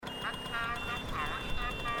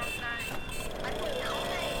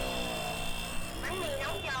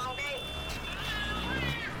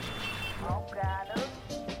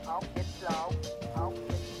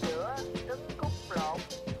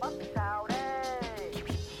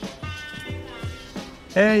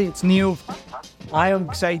Hey, it's Neil. I am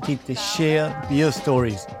excited to share beer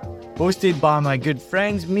stories, hosted by my good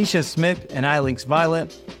friends Misha Smith and Alex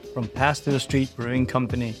Violet from Pasteur Street Brewing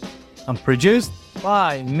Company, and produced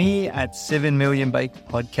by me at 7 Million Bike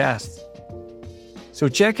Podcasts. So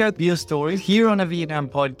check out beer stories here on a Vietnam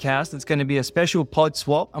podcast. It's going to be a special pod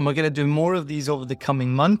swap, and we're going to do more of these over the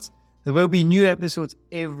coming months. There will be new episodes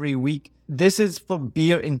every week. This is for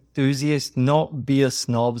beer enthusiasts, not beer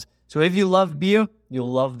snobs. So if you love beer, you'll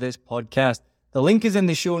love this podcast. The link is in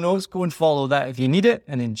the show notes. Go and follow that if you need it,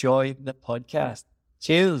 and enjoy the podcast.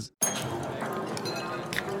 Cheers.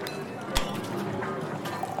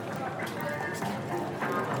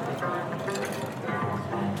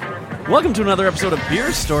 Welcome to another episode of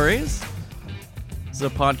Beer Stories. This is a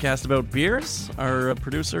podcast about beers. Our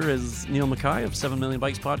producer is Neil Mackay of 7 Million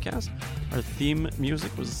Bikes Podcast. Our theme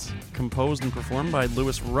music was composed and performed by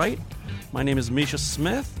Lewis Wright. My name is Misha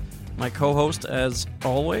Smith. My co-host, as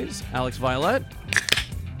always, Alex Violet.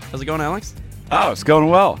 How's it going, Alex? Oh, it's going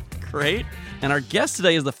well. Great. And our guest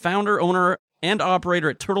today is the founder, owner, and operator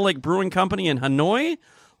at Turtle Lake Brewing Company in Hanoi,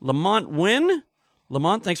 Lamont Wynn.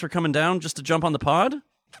 Lamont, thanks for coming down just to jump on the pod.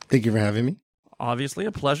 Thank you for having me. Obviously,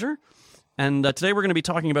 a pleasure. And today we're going to be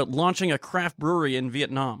talking about launching a craft brewery in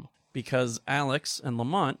Vietnam, because Alex and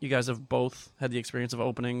Lamont, you guys have both had the experience of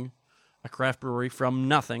opening a craft brewery from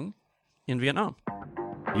nothing in Vietnam.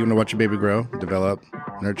 You want to watch your baby grow, develop,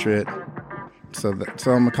 nurture it. So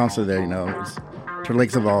I'm constantly there, Turtle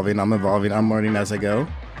Lake's evolving, I'm evolving, I'm learning as I go.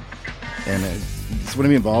 And it's when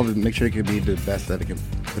I'm involved, and make sure it can be the best that it can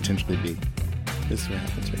potentially be. This is what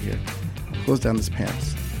happens right here. Pulls down his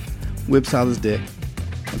pants, whips out his dick,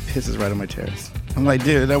 and pisses right on my chairs. I'm like,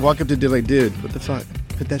 dude, and I walk up to dude like, dude, what the fuck?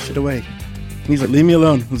 Put that shit away. And he's like, leave me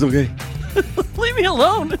alone. It's okay. Leave me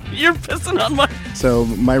alone. You're pissing on my... So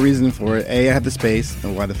my reason for it, A, I have the space,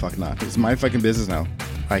 and why the fuck not? It's my fucking business now.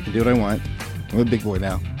 I can do what I want. I'm a big boy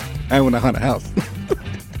now. I want a haunted house.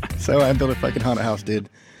 So I built a fucking haunted house, dude.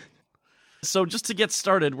 So just to get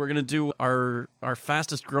started, we're going to do our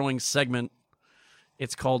fastest growing segment.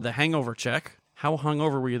 It's called the Hangover Check. How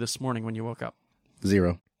hungover were you this morning when you woke up?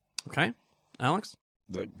 0. Okay. Alex?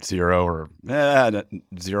 0 or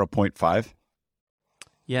 0.5.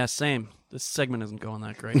 Yeah, same. This segment isn't going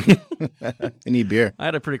that great. I need beer. I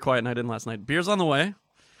had a pretty quiet night in last night. Beer's on the way,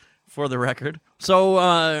 for the record. So,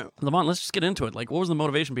 Lamont, let's just get into it. Like, what was the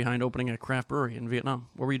motivation behind opening a craft brewery in Vietnam?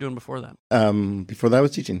 What were you doing before that? Before that, I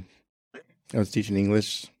was teaching. I was teaching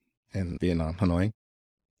English in Vietnam, Hanoi.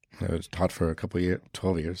 I was taught for a couple years,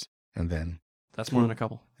 12 years, and then... That's more than a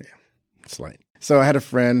couple. Yeah, slight. So I had a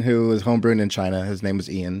friend who was homebrewing in China. His name was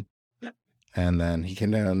Ian. And then he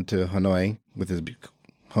came down to Hanoi with his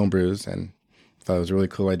homebrews and thought it was a really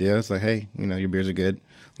cool idea. It's like, hey, your beers are good.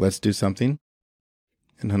 Let's do something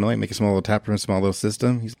in Hanoi, make a small little tap room, small little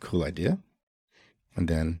system. He's a cool idea. And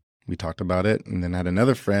then we talked about it. And then I had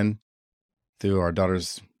another friend through our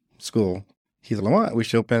daughter's school. He's like, Lamont, we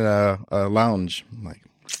should open a lounge. I'm like,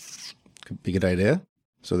 could be a good idea.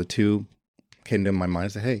 So the two came to my mind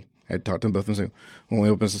and said, hey, I talked to them both and said, well, we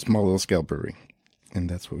open a small little scale brewery. And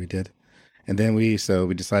that's what we did. And then we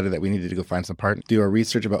decided that we needed to go find some partners, do our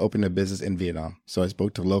research about opening a business in Vietnam. So I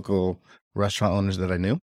spoke to local restaurant owners that I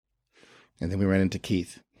knew. And then we ran into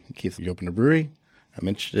Keith. Keith, you opened a brewery. I'm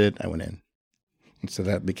interested. I went in. And so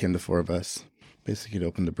that became the four of us, basically to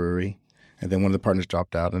open the brewery. And then one of the partners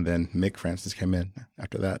dropped out, and then Mick Francis came in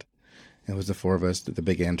after that. It was the four of us that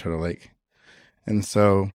began Turtle Lake. And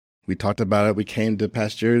so we talked about it. We came to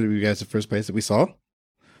Pasteur. You guys the first place that we saw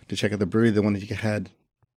to check out the brewery, the one that you had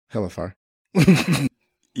hella far.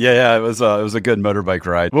 Yeah, it was a good motorbike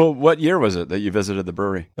ride. Well, what year was it that you visited the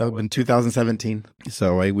brewery? In 2017.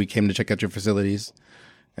 So we came to check out your facilities,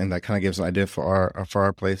 and that kind of gives an idea for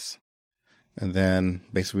our place. And then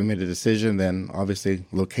basically we made a decision. Then obviously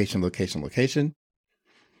location.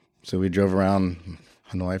 So we drove around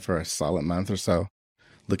Hanoi for a solid month or so,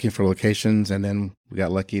 looking for locations, and then we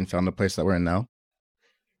got lucky and found the place that we're in now.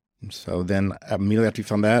 So then immediately after we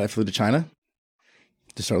found that, I flew to China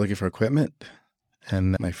to start looking for equipment.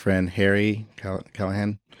 And my friend Harry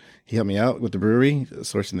Callahan, he helped me out with the brewery,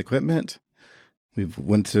 sourcing the equipment. We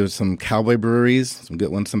went to some cowboy breweries, some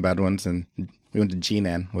good ones, some bad ones, and we went to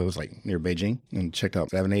Jinan, where it was like near Beijing, and checked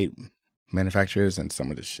out 7, 8 manufacturers, and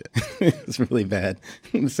some of this shit. It was really bad.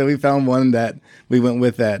 So we found one that we went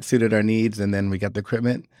with that suited our needs, and then we got the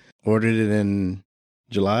equipment, ordered it in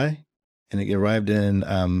July, and it arrived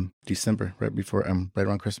in December, right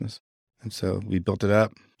around Christmas. And so we built it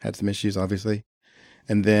up, had some issues, obviously.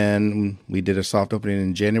 And then we did a soft opening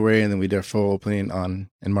in January, and then we did a full opening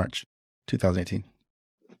in March 2018.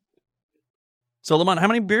 So Lamont, how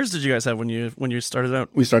many beers did you guys have when you started out?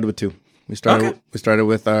 We started with 2. We started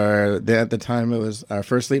with at the time it was our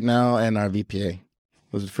First Sleep Now and our VPA.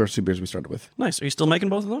 Those were the first 2 beers we started with. Nice. Are you still making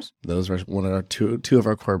both of those? Those were one of our two of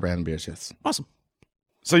our core brand beers. Yes. Awesome.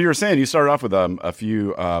 So you were saying you started off with a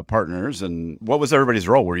few partners, and what was everybody's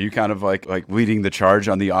role? Were you kind of like leading the charge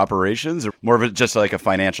on the operations, or more of it just like a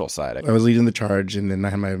financial side? I was leading the charge, and then I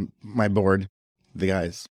had my board, the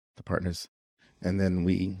guys, the partners, and then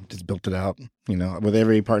we just built it out. With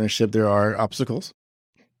every partnership, there are obstacles,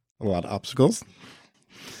 a lot of obstacles.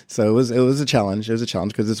 So it was a challenge. It was a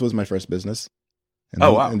challenge because this was my first business. And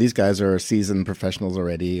wow! And these guys are seasoned professionals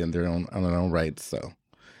already, and they're on their own rights. So.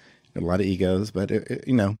 A lot of egos, but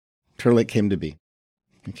Turtle Lake came to be.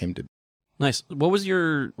 It came to be. Nice. What was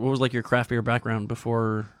like your craft beer background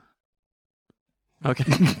before? Okay,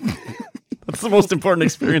 that's the most important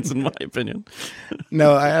experience in my opinion.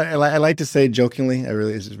 No, I like to say jokingly.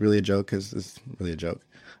 It's really a joke because it's really a joke.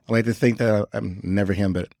 I like to think that I'm never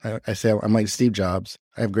him, but I say I'm like Steve Jobs.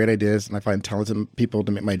 I have great ideas, and I find talented people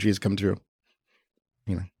to make my dreams come true.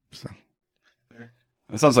 So.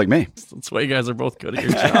 That sounds like me. That's why you guys are both good at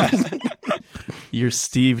your jobs. You're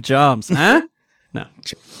Steve Jobs, huh? No.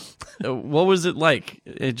 What was it like?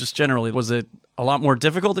 Just generally, was it a lot more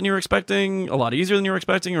difficult than you were expecting, a lot easier than you were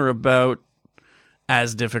expecting, or about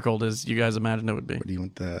as difficult as you guys imagined it would be? What, do you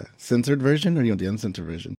want the censored version, or do you want the uncensored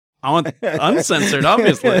version? I want uncensored,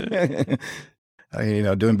 obviously.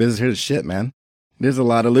 Doing business here is shit, man. There's a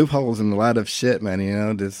lot of loopholes and a lot of shit,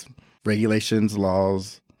 man. Just regulations,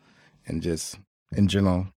 laws, and just... in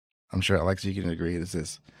general, I'm sure Alex, you can agree. It's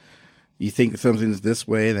this: you think something's this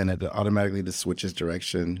way, then it automatically just switches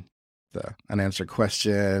direction. The unanswered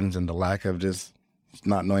questions and the lack of just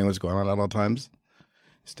not knowing what's going on at all times,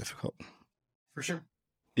 it's difficult. For sure.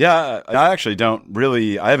 Yeah, I actually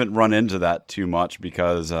I haven't run into that too much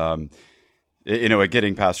because, at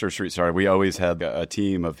Getting Past Church Street started, we always had a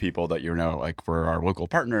team of people that, were our local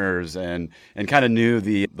partners and kind of knew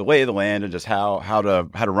the lay of the land and just how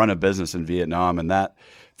to run a business in Vietnam. And that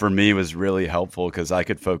for me was really helpful because I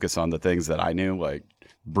could focus on the things that I knew, like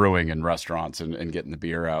brewing and restaurants and getting the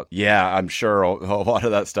beer out. Yeah, I'm sure a lot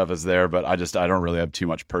of that stuff is there, but I don't really have too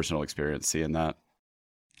much personal experience seeing that.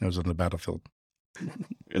 I was on the battlefield.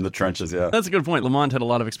 In the trenches, yeah. That's a good point. Lamont had a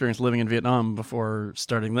lot of experience living in Vietnam before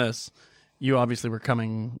starting this. You obviously were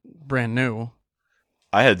coming brand new.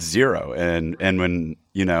 I had 0. And when,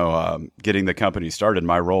 getting the company started,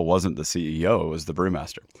 my role wasn't the CEO, it was the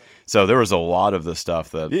brewmaster. So there was a lot of the stuff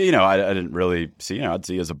that, I didn't really see, I'd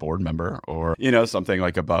see as a board member or, something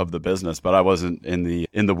like above the business, but I wasn't in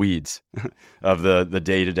the weeds of the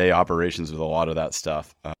day-to-day operations with a lot of that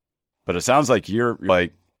stuff. But it sounds like you're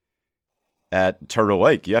like at Turtle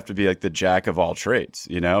Lake, you have to be like the jack of all trades.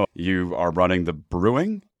 You are running the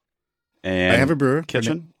brewing. And I have a brewer.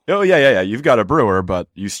 Kitchen? Oh, yeah. You've got a brewer, but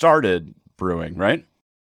you started brewing, right?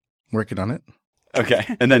 Working on it. Okay.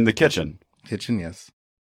 And then the kitchen. Kitchen, yes.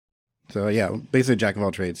 So, yeah, basically jack of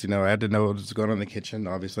all trades. I had to know what's going on in the kitchen,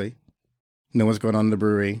 obviously. Know what's going on in the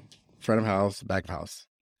brewery, front of house, back of house.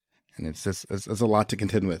 And it's a lot to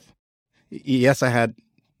contend with. Yes, I had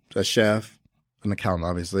a chef, an accountant,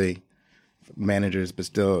 obviously, managers,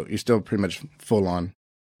 but you're still pretty much full on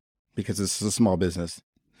because it's a small business.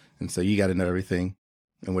 And so you got to know everything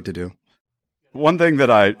and what to do. One thing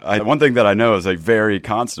that I know is like very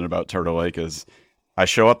constant about Turtle Lake is I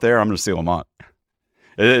show up there, I'm going to see Lamont.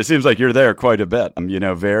 It seems like you're there quite a bit. I'm,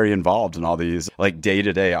 very involved in all these like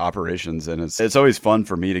day-to-day operations. And it's always fun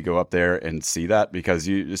for me to go up there and see that because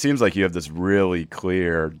it seems like you have this really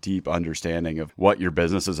clear, deep understanding of what your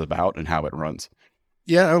business is about and how it runs.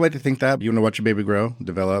 Yeah, I would like to think that. You want to watch your baby grow,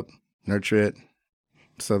 develop, nurture it.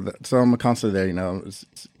 So I'm constantly there,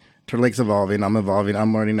 Turtle Lake's evolving. I'm evolving.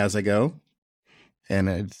 I'm learning as I go.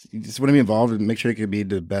 And you just want to be involved and make sure it can be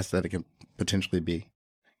the best that it can potentially be.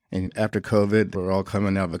 And after COVID, we're all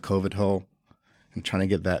coming out of a COVID hole and trying to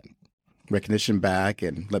get that recognition back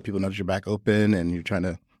and let people know that you're back open and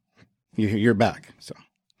you're back. So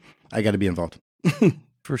I got to be involved.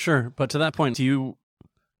 For sure. But to that point,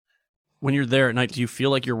 when you're there at night, do you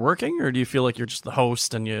feel like you're working or do you feel like you're just the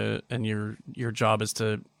host and your job is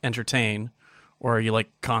to entertain? Or are you like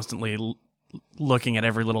constantly looking at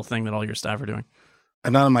every little thing that all your staff are doing?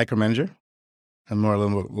 I'm not a micromanager. I'm more a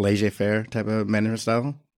little laissez-faire type of management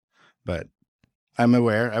style. But I'm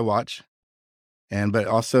aware. I watch. But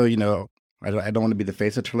also, I don't want to be the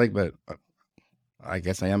face of Turtle Lake, but I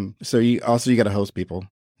guess I am. So you got to host people.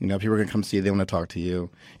 People are going to come see you. They want to talk to you.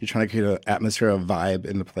 You're trying to create an atmosphere, a vibe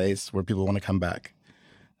in the place where people want to come back.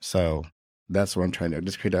 So that's what I'm trying to do.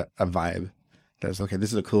 Just create a vibe. That's okay.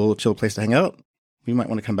 This is a cool, chill place to hang out. we might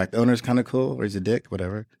want to come back. The owner's kind of cool, or he's a dick,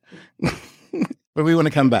 whatever. But we want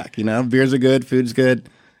to come back, Beers are good, food's good.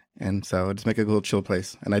 And so just make a cool, chill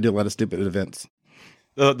place. And I do a lot of stupid events.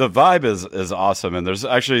 The vibe is awesome, and there's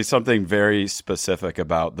actually something very specific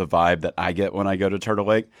about the vibe that I get when I go to Turtle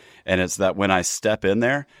Lake, and it's that when I step in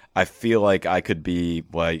there, I feel like I could be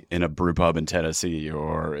like in a brew pub in Tennessee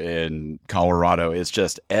or in Colorado. It's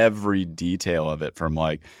just every detail of it, from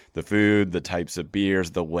like the food, the types of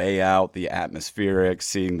beers, the layout, the atmospheric,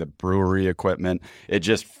 seeing the brewery equipment. It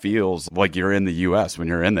just feels like you're in the U.S. when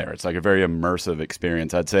you're in there. It's like a very immersive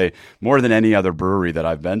experience. I'd say more than any other brewery that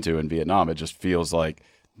I've been to in Vietnam, it just feels like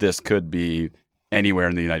this could be anywhere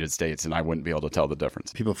in the United States, and I wouldn't be able to tell the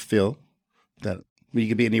difference. People feel that you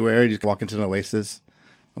could be anywhere. You just walk into an oasis,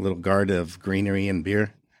 a little guard of greenery and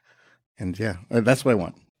beer. And yeah, that's what I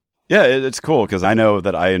want. Yeah, it's cool because I know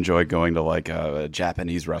that I enjoy going to like a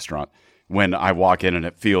Japanese restaurant when I walk in and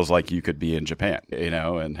it feels like you could be in Japan,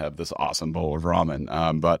 and have this awesome bowl of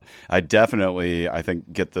ramen. But I definitely, I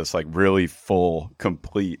think, get this like really full,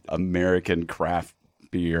 complete American craft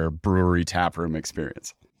beer brewery taproom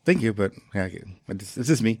experience. Thank you, but yeah, it's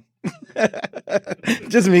just me.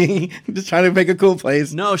 Just me. Just trying to make a cool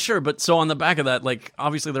place. No, sure. But so on the back of that, like,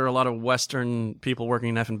 obviously there are a lot of Western people working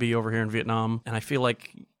in F&B over here in Vietnam. And I feel like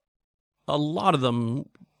a lot of them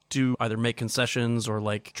do either make concessions or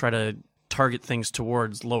like try to target things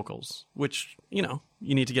towards locals, which, you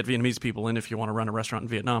need to get Vietnamese people in if you want to run a restaurant in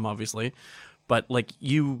Vietnam, obviously. But like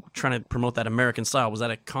you trying to promote that American style, was that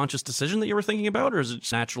a conscious decision that you were thinking about, or is it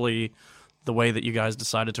just naturally the way that you guys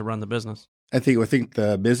decided to run the business? I think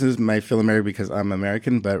the business might feel American because I'm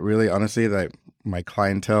American, but really, honestly, like my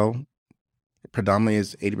clientele predominantly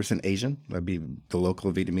is 80% Asian. That'd be the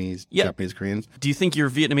local Vietnamese, Japanese, Koreans. Do you think your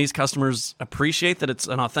Vietnamese customers appreciate that it's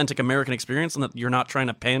an authentic American experience and that you're not trying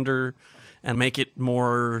to pander and make it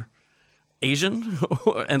more Asian?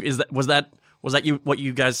 And was that what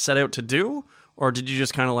you guys set out to do, or did you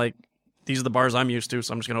just kind of like, these are the bars I'm used to,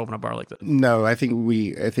 so I'm just going to open a bar like that? No, I think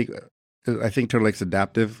Turtle Lake's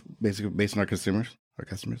adaptive, basically based on our customers.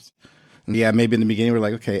 And yeah, maybe in the beginning we're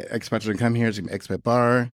like, okay, expats are going to come here, it's an expat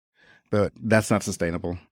bar, but that's not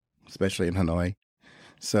sustainable, especially in Hanoi.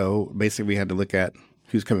 So basically we had to look at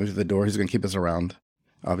who's coming through the door, who's going to keep us around.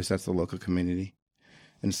 Obviously that's the local community.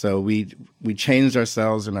 And so we changed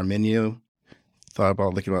ourselves in our menu, thought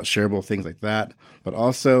about looking about shareable things like that. But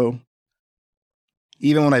also,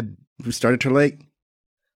 even when I started Turtle Lake,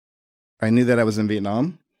 I knew that I was in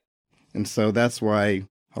Vietnam. And so that's why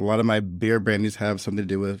a lot of my beer brandies have something to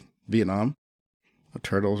do with Vietnam, or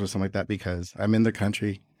turtles or something like that, because I'm in the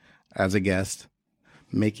country as a guest,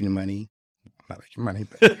 making money. Not making money,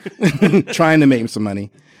 but trying to make some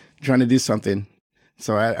money, trying to do something.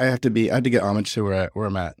 So I have to get homage to where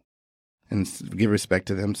I'm at and give respect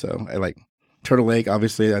to them. So I like Turtle Lake.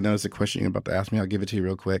 Obviously, I know it's a question you're about to ask me. I'll give it to you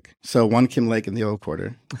real quick. So Wan Kim Lake in the Old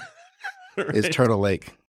Quarter is Turtle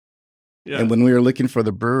Lake. Yeah. And when we were looking for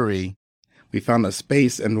the brewery, we found a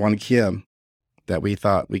space in Wan Kim that we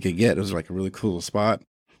thought we could get. It was like a really cool spot,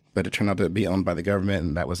 but it turned out to be owned by the government,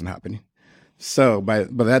 and that wasn't happening. So by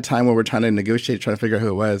that time, when we're trying to negotiate, trying to figure out who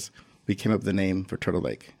it was, we came up with the name for Turtle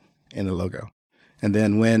Lake in the logo. And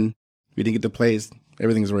then when we didn't get the place,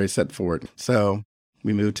 everything was already set forward. So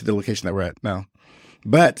we moved to the location that we're at now.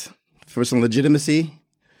 But for some legitimacy,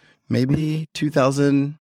 maybe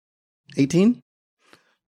 2018,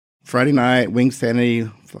 Friday night, Wing Sanity,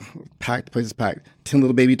 packed, the place is packed. 10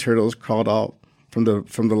 little baby turtles crawled out from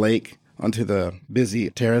the lake onto the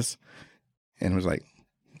busy terrace, and was like,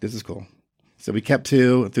 this is cool. So we kept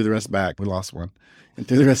 2, threw the rest back. We lost 1, and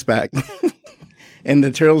threw the rest back. And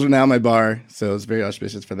the turtles are now my bar, so it's very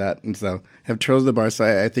auspicious for that. And so I have turtles at the bar,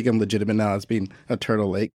 so I think I'm legitimate now as being a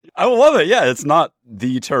Turtle Lake. I love it. Yeah, it's not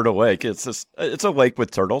the Turtle Lake. It's a lake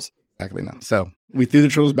with turtles. Exactly. Now. So we threw the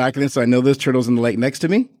turtles back in, so I know there's turtles in the lake next to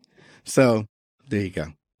me. So there you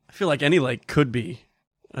go. I feel like any lake could be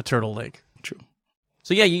a turtle lake. True.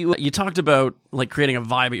 So yeah, you talked about like creating a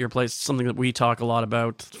vibe at your place, something that we talk a lot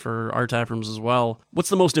about for our tap rooms as well. What's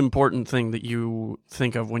the most important thing that you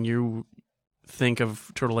think of when you think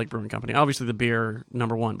of Turtle Lake Brewing Company? Obviously the beer,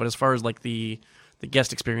 number one, but as far as like the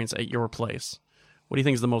guest experience at your place, what do you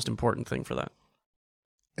think is the most important thing for that?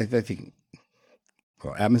 I think,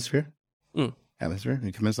 atmosphere. Atmosphere.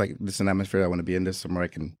 You come in, it's like, this is an atmosphere I want to be in. This somewhere I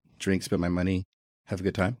can drink, spend my money, have a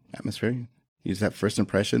good time. Atmosphere. Use that first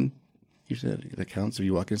impression. Usually that counts. So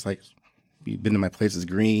you walk in, it's like, you've been to my place, it's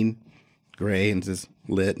green, gray, and it's just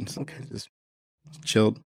lit. And it's okay, just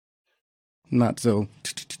chilled. Not so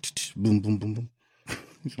boom, boom, boom, boom.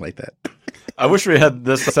 Like that. I wish we had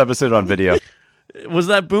this episode on video. Was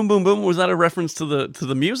that boom, boom, boom? Was that a reference to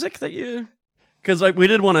the music that you... Because we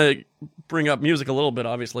did want to bring up music a little bit,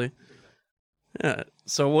 obviously. Yeah.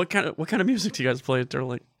 So what kind of music do you guys play at Turtle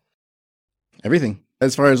Lake? Everything.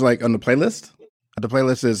 As far as like on the playlist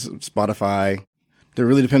is Spotify. It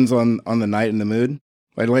really depends on the night and the mood.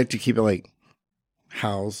 I'd like to keep it like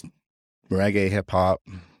house, reggae, hip hop,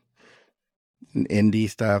 indie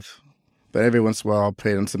stuff. But every once in a while, I'll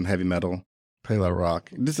play on some heavy metal, play a lot of rock.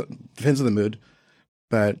 It just depends on the mood.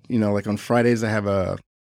 But, like on Fridays, I have a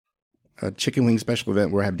chicken wing special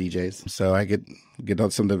event where I have DJs. So I get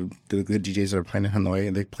out some of the good DJs that are playing in Hanoi,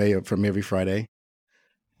 and they play it for me every Friday.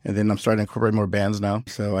 And then I'm starting to incorporate more bands now.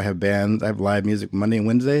 So I have live music Monday and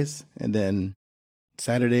Wednesdays. And then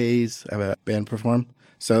Saturdays, I have a band perform.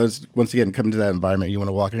 So it's, once again, coming to that environment, you want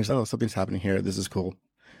to walk in and say, oh, something's happening here. This is cool.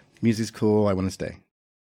 Music's cool. I want to stay.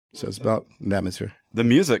 So it's about the atmosphere. The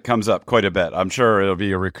music comes up quite a bit. I'm sure it'll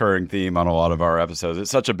be a recurring theme on a lot of our episodes.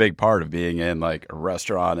 It's such a big part of being in like a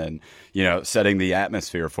restaurant and, setting the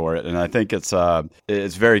atmosphere for it. And I think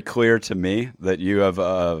it's very clear to me that you have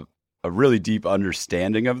a really deep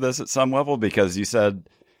understanding of this at some level, because you said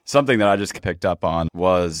something that I just picked up on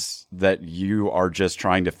was that you are just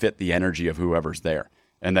trying to fit the energy of whoever's there,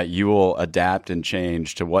 and that you will adapt and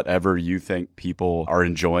change to whatever you think people are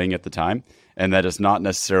enjoying at the time. And that it's not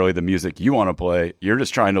necessarily the music you want to play. You're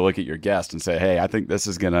just trying to look at your guest and say, hey, I think this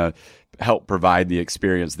is going to help provide the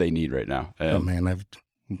experience they need right now. And oh, man. I've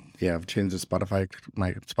changed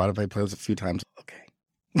my Spotify playlist a few times.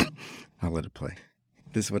 Okay. I'll let it play.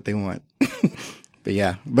 This is what they want. But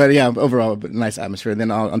yeah, overall, nice atmosphere. And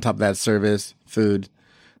then on top of that, service, food,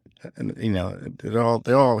 and, they're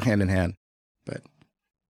all hand in hand. But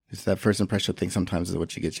it's that first impression thing sometimes is what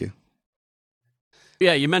gets you.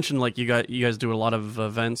 Yeah, you mentioned like you guys do a lot of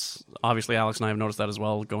events. Obviously, Alex and I have noticed that as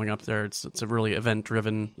well. Going up there, it's a really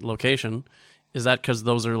event-driven location. Is that because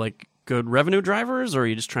those are like good revenue drivers, or are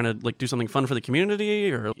you just trying to like do something fun for the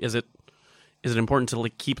community, or is it important to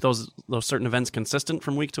like keep those certain events consistent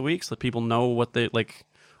from week to week so that people know what they like?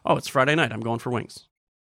 Oh, it's Friday night. I'm going for wings.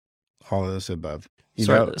 All of this above.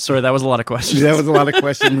 Sorry, that was a lot of questions. That was a lot of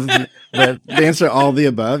questions. But the answer, all the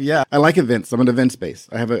above. Yeah, I like events. I'm an event space.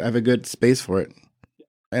 I have a good space for it.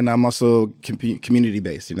 And I'm also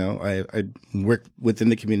community-based, I work within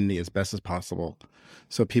the community as best as possible.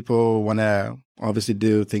 So people want to obviously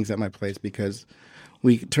do things at my place because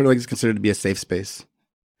Turtle Lake is considered to be a safe space.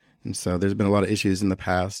 And so there's been a lot of issues in the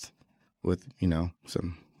past with,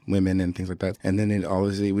 some women and things like that. And then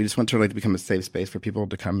obviously we just want Turtle Lake to become a safe space for people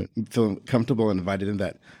to come and feel comfortable and invited in,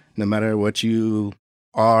 that no matter what you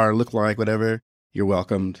are, look like, whatever, you're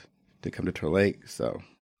welcomed to come to Turtle Lake. So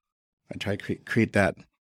I try to create that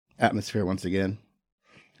atmosphere once again,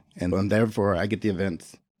 and therefore I get the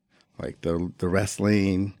events like the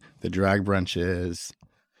wrestling, the drag brunches,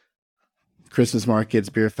 Christmas markets,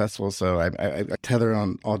 beer festivals. So I tether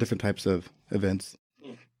on all different types of events.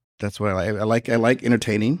 That's what I like. I like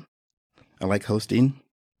entertaining. I like hosting.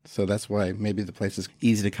 So that's why maybe the place is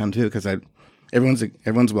easy to come to, because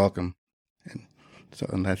everyone's welcome,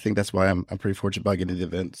 and I think that's why I'm pretty fortunate about getting the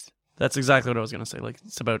events. That's exactly what I was going to say. Like,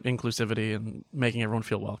 it's about inclusivity and making everyone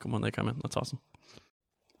feel welcome when they come in. That's awesome.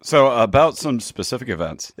 So about some specific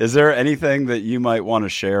events, is there anything that you might want to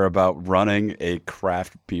share about running a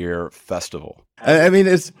craft beer festival? I mean,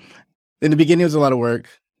 in the beginning, it was a lot of work,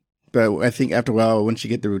 but I think after a while, once you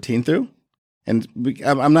get the routine through, and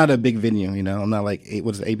I'm not a big venue, I'm not like,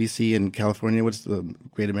 what's the ABC in California? What's the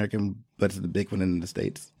Great American, but it's the big one in the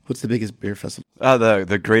States. What's the biggest beer festival?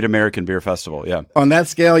 The Great American Beer Festival, yeah. On that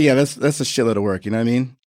scale, yeah, that's a shitload of work, you know what I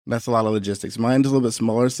mean? That's a lot of logistics. Mine's a little bit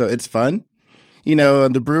smaller, so it's fun.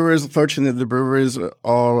 The brewers, fortunately, the brewers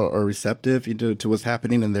all are receptive to what's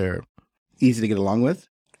happening, and they're easy to get along with.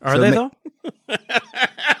 Are they, though?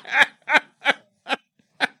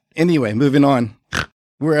 Anyway, moving on.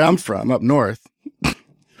 Where I'm from, up north,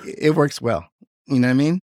 it works well. You know what I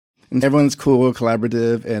mean? And everyone's cool,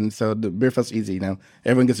 collaborative, and so the beer fest's easy,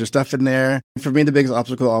 Everyone gets their stuff in there. For me, the biggest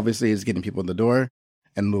obstacle, obviously, is getting people in the door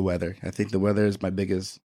and the weather. I think the weather is my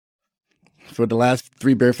biggest. For the last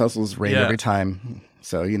 3 beer festivals, rain every time.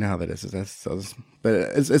 So you know how that is. But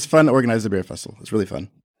it's fun to organize the beer festival. It's really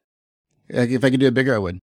fun. If I could do it bigger, I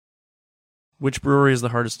would. Which brewery is the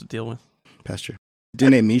hardest to deal with? Pasture.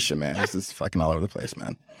 Dune Misha, man. This is fucking all over the place,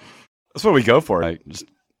 man. That's what we go for. Like, just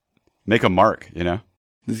make a mark, You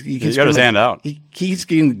got to stand out. He keeps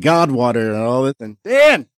getting God water and all this. And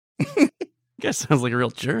Dan! Guess sounds like a real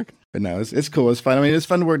jerk. But no, it's cool. It's fun. I mean, it's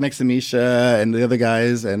fun to work next to Misha and the other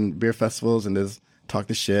guys and beer festivals and just talk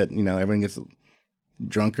the shit. Everyone gets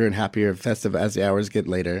drunker and happier, festive as the hours get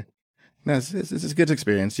later. No, it's a good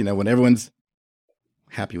experience, when everyone's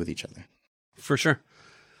happy with each other. For sure.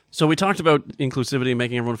 So we talked about inclusivity,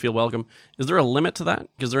 making everyone feel welcome. Is there a limit to that?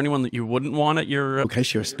 Is there anyone that you wouldn't want at your... Can I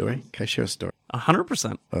share a story?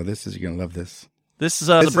 100%. Oh, you're going to love this. This is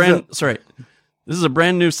This is a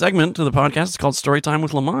brand new segment to the podcast. It's called Storytime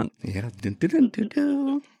with Lamont. Yeah. Dun, dun, dun, dun,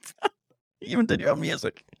 dun. You even did your own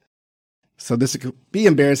music. So this could be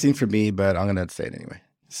embarrassing for me, but I'm going to say it anyway.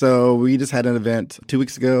 So we just had an event 2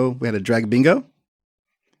 weeks ago. We had a drag bingo.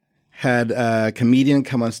 Had a comedian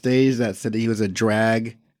come on stage that said that he was a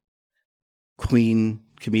drag queen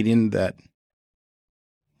comedian. That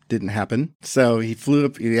didn't happen. So he flew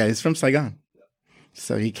up. Yeah, he's from Saigon.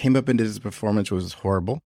 So he came up and did his performance, which was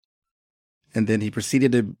horrible. And then he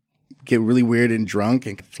proceeded to get really weird and drunk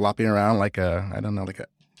and flopping around like a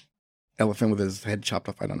elephant with his head chopped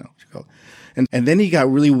off. I don't know what you call it. And then he got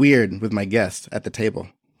really weird with my guest at the table.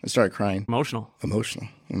 I started crying. Emotional.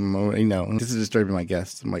 You know, this is disturbing my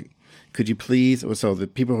guests. I'm like, could you please? So the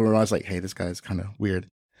people who were always like, hey, this guy's kind of weird.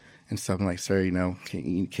 And so I'm like, sir, you know,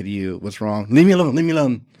 could you, what's wrong? Leave me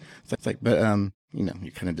alone. It's like, but, you know,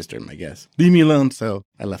 you kind of disturbed my guest. Leave me alone. So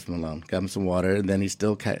I left him alone, got him some water, and then he's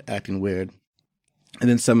still acting weird. And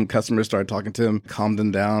then some customers started talking to him, calmed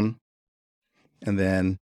him down. And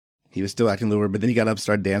then he was still acting a little weird, but then he got up,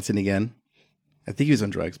 started dancing again. I think he was on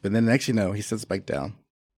drugs, but then next you know, he sits back down.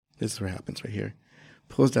 This is what happens right here.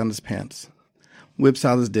 Pulls down his pants, whips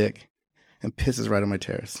out his dick, and pisses right on my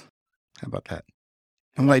terrace. How about that?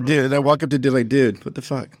 I'm like, dude, and I walk up to dude like, dude, what the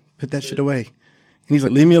fuck? Put that shit away. And he's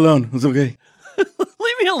like, leave me alone. It's okay.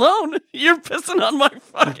 Leave me alone. You're pissing on my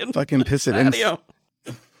fucking pissing. patio.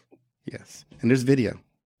 Yes. And there's video.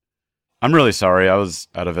 I'm really sorry. I was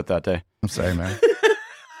out of it that day. I'm sorry, man.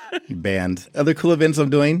 Banned. Other cool events I'm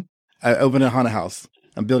doing. I opened a haunted house.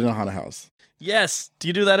 I'm building a haunted house. Yes. Do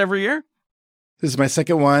you do that every year? This is my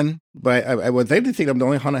second one, but I would like to think I'm the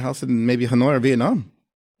only haunted house in maybe Hanoi or Vietnam.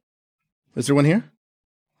 Is there one here?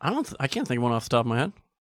 I can't think of one off the top of my head.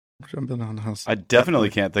 I'm building a haunted house. I definitely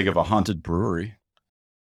can't think of a haunted brewery.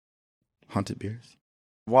 Haunted beers.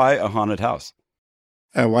 Why a haunted house?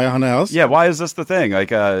 Why a haunted house? Yeah, why is this the thing?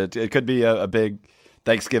 Like, it could be a big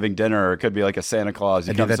Thanksgiving dinner, or it could be like a Santa Claus.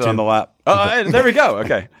 You come sit on the lap. Oh, there we go.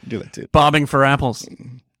 Okay. Do that too. Bobbing for apples.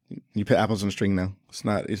 You put apples on a string now. It's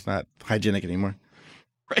not hygienic anymore.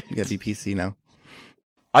 Right. You got BPC now.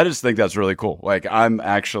 I just think that's really cool. Like, I'm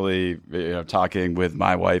actually talking with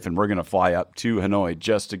my wife, and we're going to fly up to Hanoi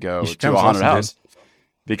just to go to a haunted house.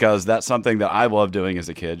 Because that's something that I love doing as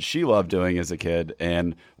a kid. She loved doing as a kid,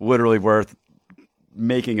 and literally worth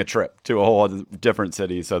making a trip to a whole different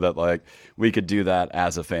city so that like we could do that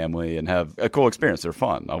as a family and have a cool experience. They're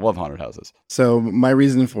fun. I love haunted houses. So my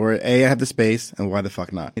reason for it, I have the space, and why the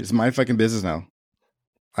fuck not? It's my fucking business now.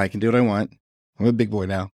 I can do what I want. I'm a big boy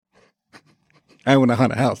now. I want a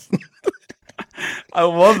haunted house. I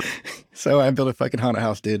love it. So I built a fucking haunted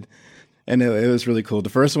house, dude. And it was really cool. The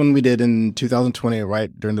first one we did in 2020,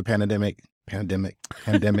 right during the pandemic.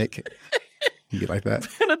 You like that?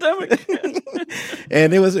 Pandemic.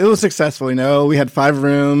 And it was successful. You know, we had 5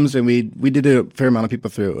 rooms, and we did a fair amount of people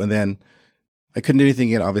through. And then I couldn't do anything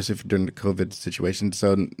yet, obviously, during the COVID situation.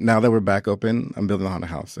 So now that we're back open, I'm building a haunted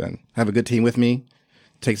house, and I have a good team with me.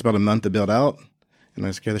 It takes about a month to build out, and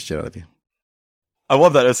I scare the shit out of you. I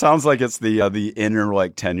love that. It sounds like it's the inner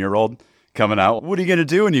like 10-year-old coming out. What are you gonna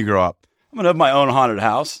do when you grow up? I'm gonna have my own haunted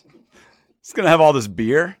house. It's gonna have all this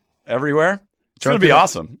beer everywhere. It's going to be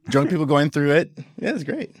awesome. Drunk people going through it. Yeah, it's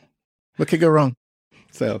great. What could go wrong?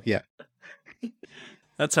 So, yeah.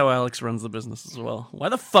 That's how Alex runs the business as well. Why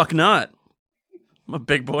the fuck not? I'm a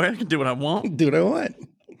big boy. I can do what I want. Do what I want.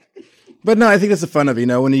 But no, I think that's the fun of it, you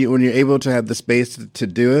know, when you're able to have the space to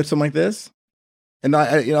do it, something like this. And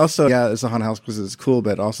also, yeah, it's a haunted house because it's cool,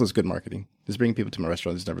 but also it's good marketing. Just bringing people to my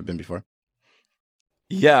restaurant that's never been before.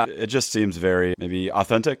 Yeah, it just seems very maybe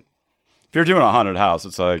authentic. If you're doing a haunted house,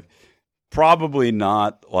 it's like, probably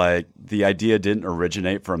not like the idea didn't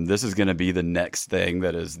originate from this is going to be the next thing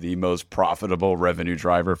that is the most profitable revenue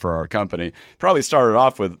driver for our company. Probably started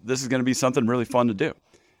off with this is going to be something really fun to do.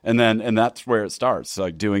 And that's where it starts,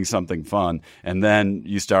 like doing something fun. And then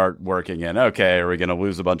you start working in, okay, are we going to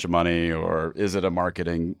lose a bunch of money, or is it a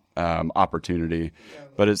marketing opportunity?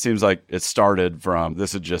 But it seems like it started from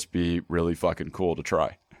this would just be really fucking cool to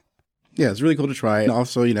try. Yeah, it's really cool to try. And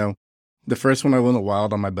also, you know, the first one I went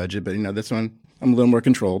wild on my budget, but, you know, this one I'm a little more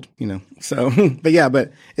controlled, you know. So,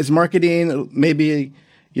 but it's marketing. Maybe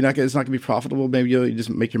it's not going to be profitable. Maybe you'll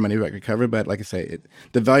just make your money back recover. But like I say,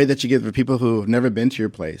 the value that you give for people who have never been to your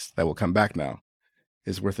place that will come back now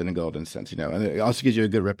is worth it in gold in a sense, you know. And it also gives you a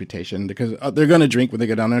good reputation because they're going to drink when they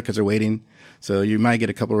go down there because they're waiting. So you might get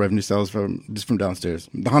a couple of revenue sales from downstairs.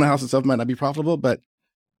 The haunted house itself might not be profitable, but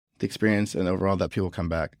the experience and overall that people come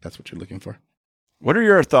back. That's what you're looking for. What are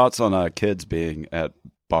your thoughts on kids being at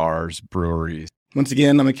bars, breweries? Once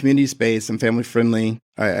again, I'm a community space. I'm family friendly.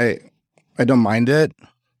 I don't mind it,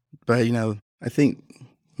 but I think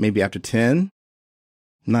maybe after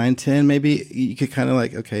 9, 10, maybe you could kind of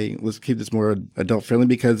like, okay, let's keep this more adult friendly,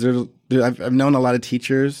 because I've known a lot of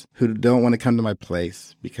teachers who don't want to come to my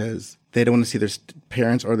place because they don't want to see their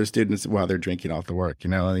parents or their students while they're drinking off the work,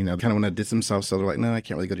 kind of want to distance themselves. So they're like, no, I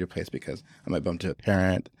can't really go to your place because I might bump into a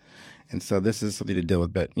parent. And so this is something to deal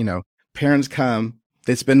with. But, parents come,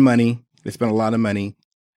 they spend money, they spend a lot of money,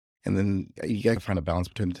 and then you got to find a balance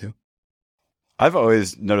between the two. I've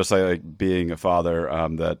always noticed, like being a father,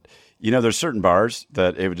 that there's certain bars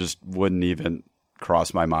that it just wouldn't even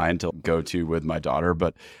cross my mind to go to with my daughter,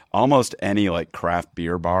 but almost any like craft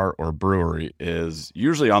beer bar or brewery is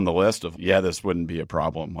usually on the list of, this wouldn't be a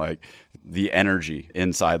problem. Like the energy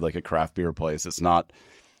inside like a craft beer place, it's not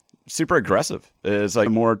super aggressive. It's like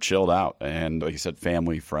more chilled out and, like you said,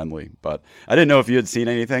 family friendly. But I didn't know if you had seen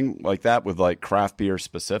anything like that with like craft beer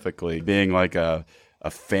specifically being like a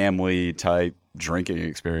family type drinking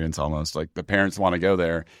experience, almost like the parents want to go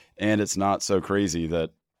there and it's not so crazy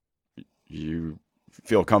that you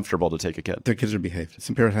feel comfortable to take a kid. Their kids are behaved.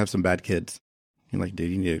 Some parents have some bad kids. You're like, dude,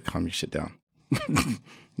 you need to calm your shit down.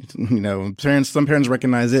 Some parents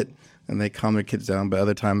recognize it and they calm their kids down, but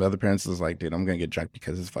other parents is like, dude, I'm going to get drunk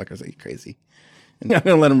because this fucker's like crazy. And I'm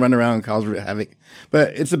going to let him run around and cause havoc.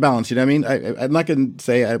 But it's a balance, you know what I mean? I'm not going to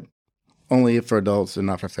say only for adults and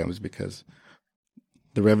not for families, because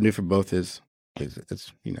the revenue for both is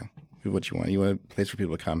what you want. You want a place for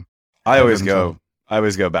people to come. I always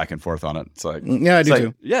go back and forth on it. It's like, I do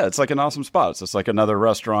too. Yeah, it's like an awesome spot. It's just like another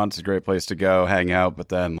restaurant. It's a great place to go hang out. But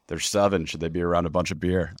then there's 7. Should they be around a bunch of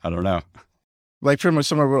beer? I don't know. Like for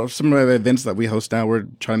some of the events that we host now, we're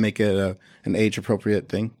trying to make it an age appropriate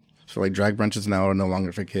thing. So like drag brunches now are no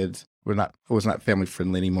longer for kids. It was not family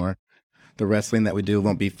friendly anymore. The wrestling that we do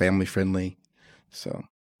won't be family friendly. So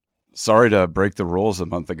sorry to break the rules a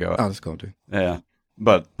month ago. I'll just go to. Yeah,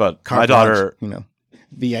 but my daughter,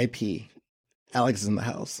 VIP. Alex is in the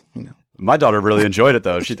house, My daughter really enjoyed it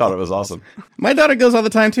though. She thought it was awesome. My daughter goes all the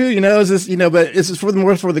time too, It's just, but it's just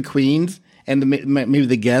more for the queens and maybe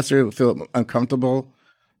the guests who feel uncomfortable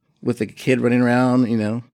with the kid running around,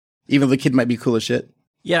 even though the kid might be cool as shit.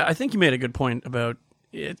 Yeah, I think you made a good point about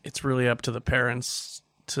it. It's really up to the parents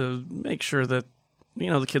to make sure that,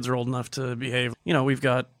 the kids are old enough to behave. We've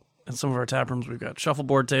got, in some of our tap rooms, we've got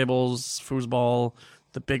shuffleboard tables, foosball,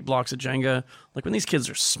 the big blocks of Jenga. Like when these kids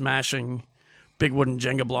are smashing big wooden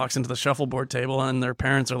Jenga blocks into the shuffleboard table and their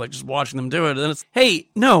parents are like just watching them do it, and it's, hey,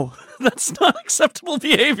 no, that's not acceptable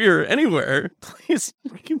behavior anywhere. Please,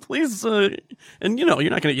 and you're not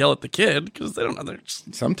going to yell at the kid because they don't know. They're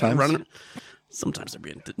just sometimes running. Sometimes they're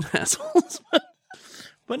being assholes.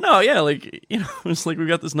 But no, yeah, like, it's like we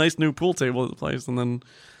got this nice new pool table at the place, and then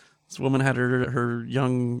this woman had her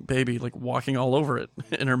young baby like walking all over it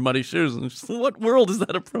in her muddy shoes. And just, what world is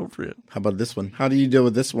that appropriate? How about this one? How do you deal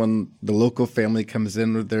with this one? The local family comes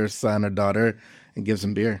in with their son or daughter and gives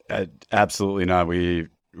them beer. Absolutely not. We're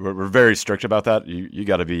very strict about that. You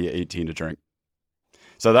got to be 18 to drink.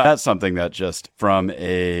 So that's something that just from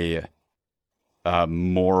a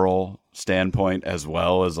moral standpoint as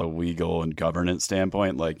well as a legal and governance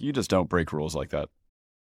standpoint, like you just don't break rules like that.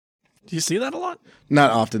 Do you see that a lot? Not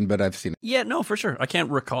often, but I've seen it. Yeah, no, for sure. I can't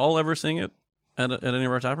recall ever seeing it at any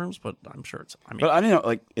of our tap rooms, but I'm sure it's. But I know,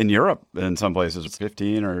 like in Europe, in some places,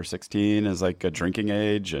 15 or 16 is like a drinking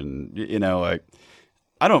age, and like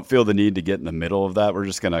I don't feel the need to get in the middle of that. We're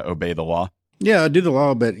just going to obey the law. Yeah, I do the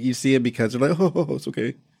law, but you see it because they're like, oh, it's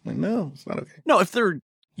okay. I'm like, no, it's not okay. No, if they're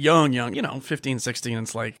young, 15, 16,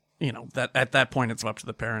 it's like, that at that point it's up to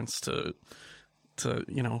the parents to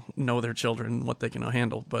know their children, what they can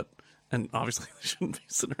handle, and obviously they shouldn't be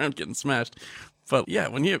sitting around getting smashed. But yeah,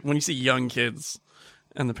 when you see young kids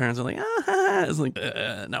and the parents are like, it's like,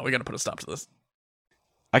 no, we got to put a stop to this.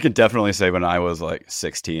 I could definitely say when I was like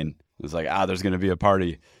 16, it was like, there's going to be a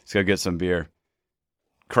party. Let's go get some beer.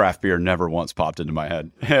 Craft beer never once popped into my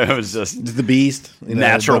head. It was just the Beast,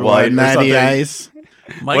 natural light, natty ice,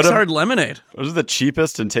 Mike's Hard Lemonade. What was the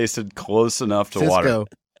cheapest and tasted close enough to Cisco. water?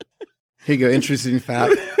 Here you go. Interesting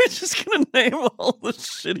fact. We're just gonna name all the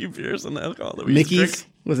shitty beers and alcohol that we Mickey's. used to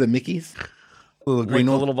drink. Was it Mickey's? Little green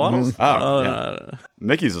like the little bottles. Yeah.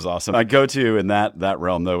 Mickey's is awesome. My go-to in that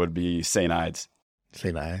realm though would be St. Ides.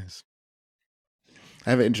 St. Ides.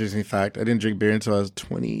 I have an interesting fact. I didn't drink beer until I was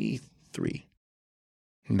 23.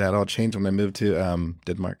 And that all changed when I moved to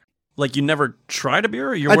Denmark. Like you never tried a beer?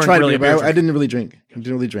 Or you I weren't tried really beer, a beer but I didn't really drink.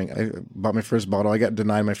 I bought my first bottle. I got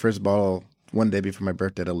denied my first bottle one day before my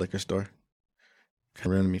birthday at a liquor store.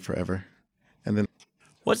 Ruined me forever. And then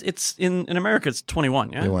It's in America, it's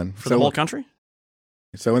 21, yeah? 21. For the whole country?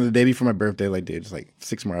 So when the day before my birthday, like, dude, it's like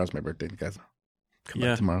 6 more hours my birthday. You guys come Yeah.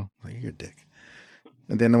 back tomorrow. Like, you're a dick.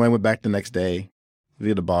 And then when I went back the next day, we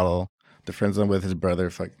had a bottle. The friends I'm with, his brother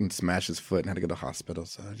fucking smashed his foot and had to go to the hospital,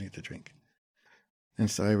 so I need to drink. And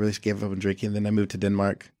so I really gave up on drinking. And then I moved to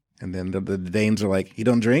Denmark. And then the Danes are like, you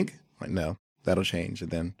don't drink? I'm like, no, that'll change.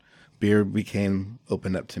 And then beer became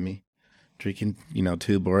opened up to me. Drinking,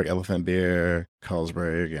 Tuborg, Elephant Beer,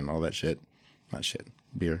 Carlsberg, and all that shit. Not shit,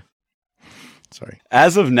 beer. Sorry.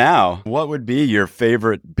 As of now, what would be your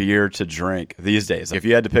favorite beer to drink these days? If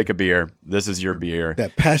you had to pick a beer, this is your beer.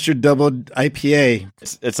 That Pasture Double IPA.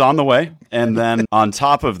 It's on the way. And then on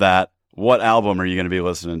top of that, what album are you going to be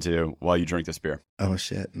listening to while you drink this beer? Oh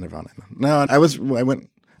shit, Nirvana. No,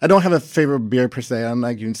 I don't have a favorite beer per se. I'm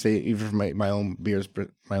not even say even for my own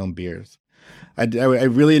beers. I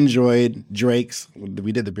really enjoyed Drake's.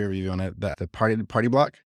 We did the beer review on it. The party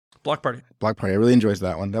block. Block Party. Block Party. I really enjoyed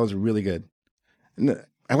that one. That was really good. And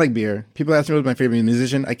I like beer. People ask me what's my favorite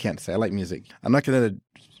musician. I can't say. I like music. I'm not gonna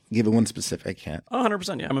give it one specific. I can't. Oh,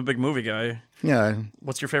 100%. Yeah, I'm a big movie guy. Yeah.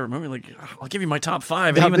 What's your favorite movie? Like, I'll give you my top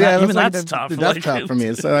 5. And that's tough. That's tough for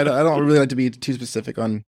me. So I don't really like to be too specific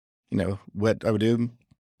on, what I would do.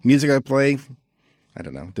 Music I play, I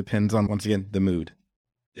don't know. Depends on, once again, the mood.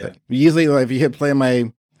 Yeah. But usually, if you hit play on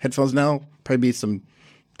my headphones now, probably be some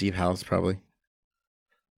deep house, probably.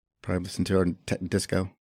 Probably listen to our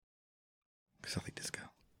disco. Because I like disco.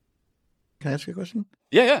 Can I ask you a question?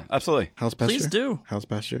 Yeah, absolutely. House pasture? Please do. House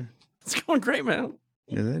pasture? It's going great, man.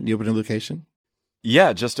 Is it? You open a location?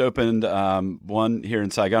 Yeah, just opened one here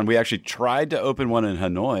in Saigon. We actually tried to open one in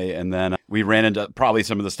Hanoi, and then we ran into probably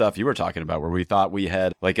some of the stuff you were talking about, where we thought we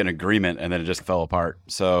had like an agreement, and then it just fell apart.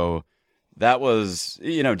 So that was,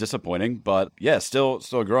 disappointing. But yeah, still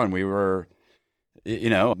growing. We were,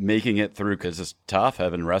 making it through, because it's tough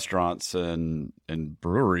having restaurants and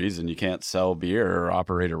breweries, and you can't sell beer or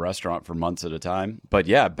operate a restaurant for months at a time. But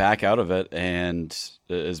yeah, back out of it and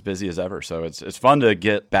as busy as ever. So it's fun to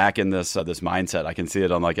get back in this mindset. I can see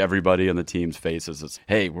it on like everybody on the team's faces. It's,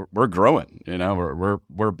 hey, we're growing.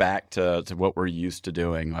 We're back to what we're used to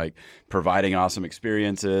doing, like providing awesome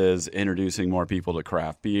experiences, introducing more people to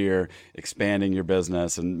craft beer, expanding your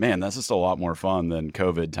business. And man, that's just a lot more fun than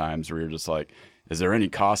COVID times, where you're just like, is there any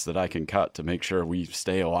cost that I can cut to make sure we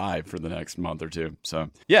stay alive for the next month or two? So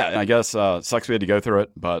yeah, I guess sucks we had to go through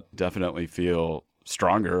it, but definitely feel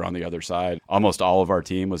stronger on the other side. Almost all of our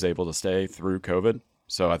team was able to stay through COVID.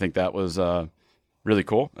 So I think that was really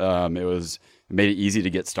cool. It made it easy to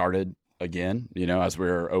get started again. As we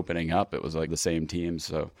were opening up, it was like the same team.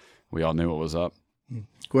 So we all knew what was up.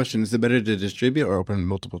 Question, is it better to distribute or open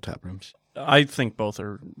multiple tap rooms? I think both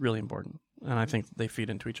are really important, and I think they feed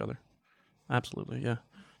into each other. Absolutely, yeah.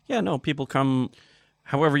 Yeah, no, people come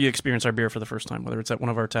however you experience our beer for the first time, whether it's at one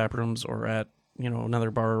of our tap rooms or at,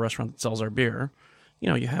 another bar or restaurant that sells our beer.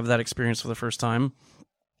 You have that experience for the first time.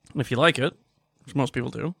 And if you like it, which most people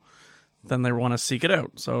do, then they want to seek it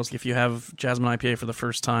out. So if you have Jasmine IPA for the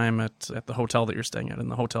first time at the hotel that you're staying at, in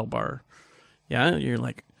the hotel bar, yeah, you're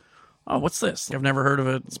like, oh, what's this? I've never heard of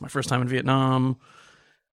it. It's my first time in Vietnam.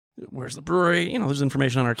 Where's the brewery? There's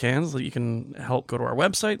information on our cans that you can help go to our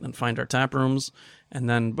website and find our tap rooms. And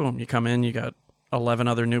then, boom, you come in, you got 11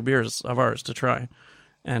 other new beers of ours to try.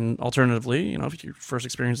 And alternatively, if your first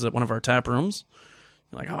experience is at one of our tap rooms,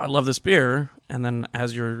 you're like, oh, I love this beer. And then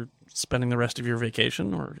as you're spending the rest of your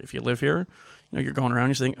vacation, or if you live here, you're going around,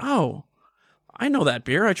 you're saying, oh, I know that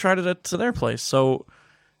beer. I tried it at their place. So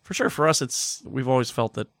for sure, for us, we've always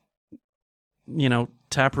felt that,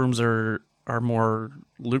 tap rooms are more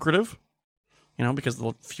lucrative, because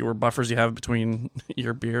the fewer buffers you have between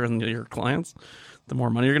your beer and your clients, the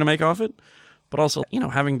more money you're going to make off it. But also,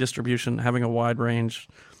 having distribution, having a wide range,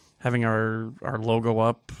 having our logo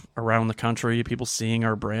up around the country, people seeing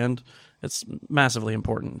our brand, it's massively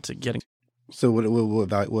important to getting. So what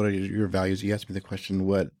are your values? You asked me the question,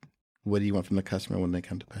 what do you want from the customer when they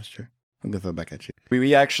come to Pasture? I'm going to throw it back at you.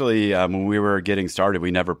 We actually, when we were getting started,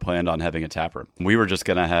 we never planned on having a tap room. We were just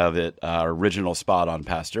going to have it, our original spot on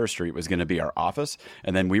Pasteur Street was going to be our office.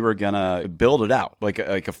 And then we were going to build it out like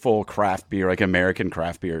a full craft beer, like American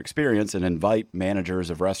craft beer experience, and invite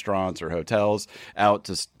managers of restaurants or hotels out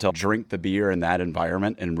to drink the beer in that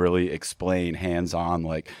environment and really explain hands-on,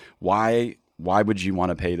 like, why would you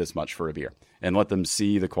want to pay this much for a beer? and let them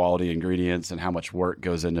see the quality ingredients and how much work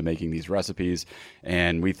goes into making these recipes.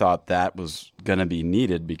 And we thought that was going to be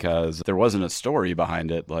needed because there wasn't a story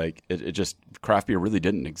behind it. Like it just, craft beer really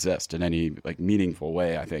didn't exist in any like meaningful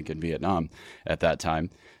way, I think, in Vietnam at that time.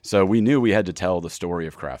 So we knew we had to tell the story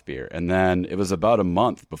of craft beer. And then it was about a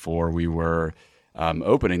month before we were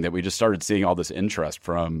opening that we just started seeing all this interest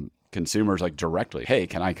from consumers, like directly, hey,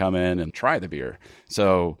 can I come in and try the beer?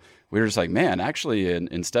 So we were just like, man, actually,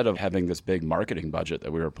 instead of having this big marketing budget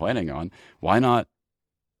that we were planning on, why not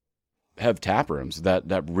have tap rooms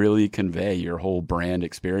that really convey your whole brand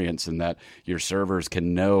experience, and that your servers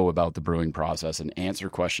can know about the brewing process and answer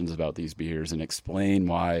questions about these beers and explain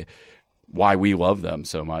why we love them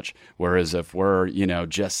so much. Whereas if we're,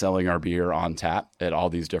 just selling our beer on tap at all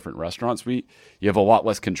these different restaurants, you have a lot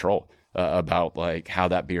less control about like how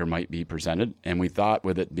that beer might be presented. And we thought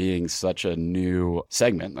with it being such a new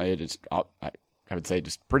segment, I would say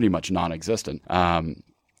just pretty much non-existent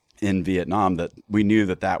in Vietnam, that we knew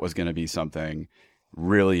that was going to be something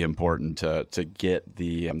really important to get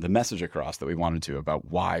the message across that we wanted to about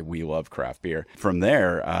why we love craft beer. From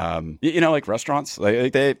there, like restaurants,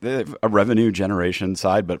 like they have a revenue generation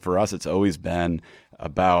side, but for us, it's always been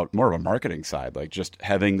about more of a marketing side, like just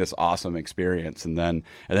having this awesome experience. And then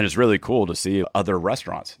it's really cool to see other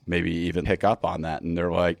restaurants maybe even pick up on that. And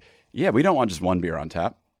they're like, yeah, we don't want just one beer on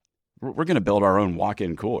tap. We're going to build our own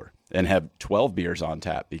walk-in cooler and have 12 beers on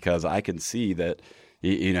tap, because I can see that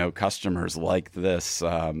customers like this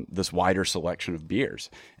wider selection of beers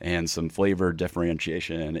and some flavor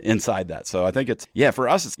differentiation inside that. So I think for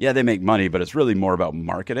us, they make money, but it's really more about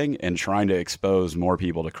marketing and trying to expose more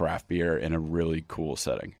people to craft beer in a really cool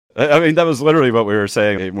setting. I mean, that was literally what we were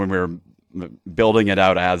saying when we were building it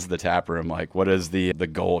out as the tap room. Like, what is the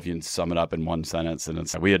goal if you can sum it up in one sentence? And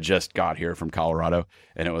we had just got here from Colorado,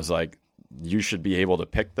 and it was like, you should be able to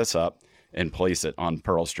pick this up and place it on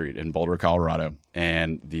Pearl Street in Boulder, Colorado.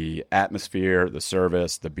 And the atmosphere, the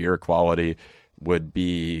service, the beer quality would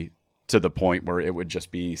be to the point where it would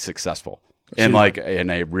just be successful in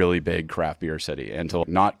a really big craft beer city, and to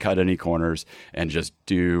not cut any corners and just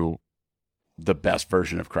do the best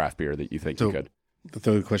version of craft beer that you think you could. The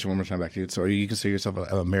third question one more time back to you. So you consider yourself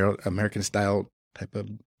an American style type of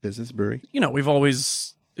business brewery? We've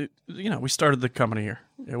always... we started the company here.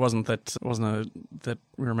 It wasn't that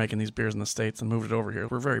we were making these beers in the States and moved it over here.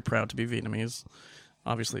 We're very proud to be Vietnamese.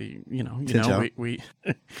 Obviously, we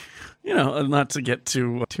not to get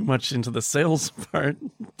too much into the sales part,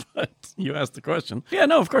 but you asked the question. Yeah,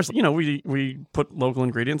 no, of course. We put local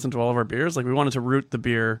ingredients into all of our beers. Like, we wanted to root the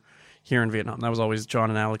beer here in Vietnam. That was always John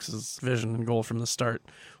and Alex's vision and goal from the start,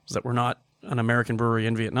 was that we're not an American brewery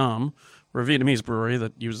in Vietnam. We're a Vietnamese brewery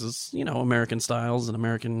that uses, American styles and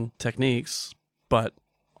American techniques, but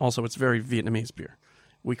also it's very Vietnamese beer.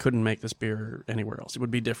 We couldn't make this beer anywhere else. It would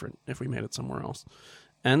be different if we made it somewhere else.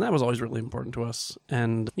 And that was always really important to us.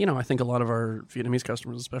 And, I think a lot of our Vietnamese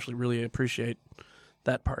customers especially really appreciate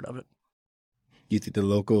that part of it. You think the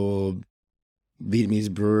local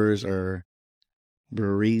Vietnamese breweries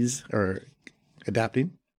are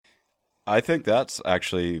adapting? I think that's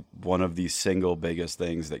actually one of the single biggest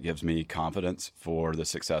things that gives me confidence for the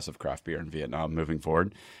success of craft beer in Vietnam moving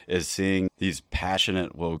forward, is seeing these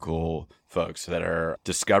passionate local folks that are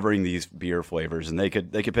discovering these beer flavors, and they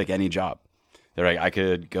could pick any job. They're like, I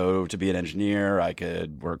could go to be an engineer, I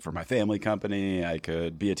could work for my family company, I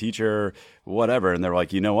could be a teacher, whatever. And they're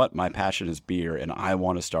like, you know what? My passion is beer, and I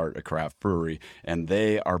want to start a craft brewery. And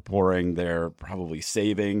they are pouring their probably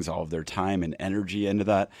savings, all of their time and energy into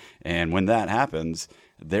that. And when that happens,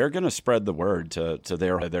 they're going to spread the word to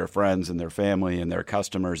their friends and their family and their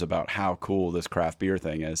customers about how cool this craft beer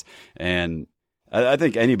thing is. And I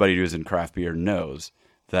think anybody who's in craft beer knows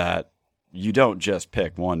that you don't just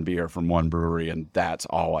pick one beer from one brewery and that's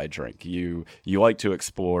all I drink. You like to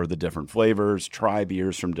explore the different flavors, try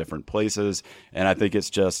beers from different places, and I think it's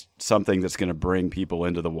just something that's going to bring people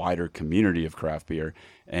into the wider community of craft beer.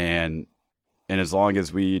 And as long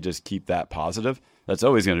as we just keep that positive, that's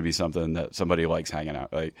always going to be something that somebody likes hanging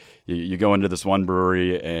out. Like you go into this one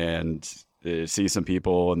brewery and see some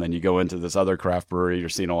people, and then you go into this other craft brewery, you're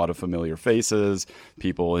seeing a lot of familiar faces,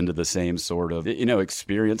 people into the same sort of,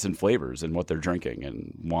 experience and flavors and what they're drinking,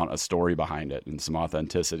 and want a story behind it and some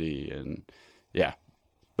authenticity. And yeah,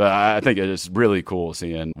 but I think it is really cool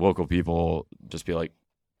seeing local people just be like,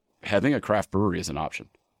 having a craft brewery is an option.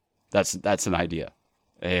 That's an idea.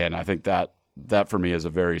 And I think that for me is a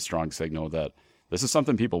very strong signal that this is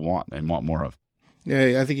something people want and want more of.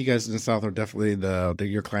 Yeah, I think you guys in the South are definitely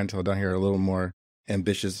your clientele down here are a little more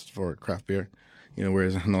ambitious for craft beer.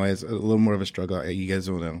 Whereas Hanoi is a little more of a struggle. You guys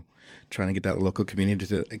don't know, trying to get that local community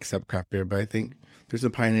to accept craft beer. But I think there's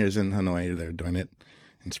some pioneers in Hanoi that are doing it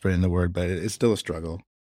and spreading the word, but it's still a struggle.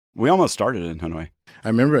 We almost started in Hanoi. I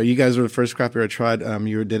remember you guys were the first craft beer I tried.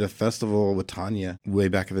 You did a festival with Tanya way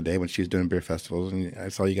back in the day when she was doing beer festivals, and I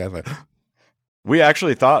saw you guys like. We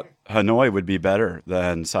actually thought Hanoi would be better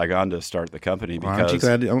than Saigon to start the company because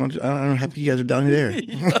aren't you glad? I'm happy you guys are down there.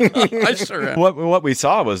 I sure am. What we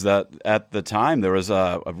saw was that at the time there was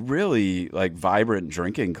a really like vibrant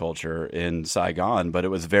drinking culture in Saigon, but it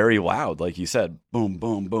was very loud, like you said, boom,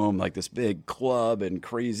 boom, boom, like this big club and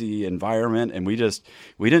crazy environment, and we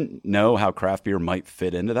didn't know how craft beer might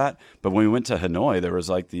fit into that. But when we went to Hanoi, there was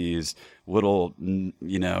like these little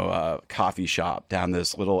coffee shop down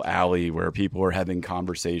this little alley where people were having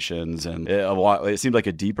conversations, and it seemed like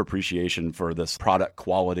a deep appreciation for this product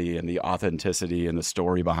quality and the authenticity and the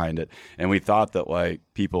story behind it. And we thought that like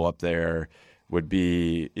people up there would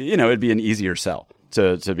be, it'd be an easier sell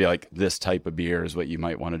to be like, this type of beer is what you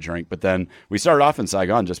might want to drink. But then we started off in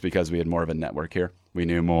Saigon just because we had more of a network here. We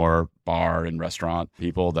knew more bar and restaurant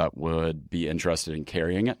people that would be interested in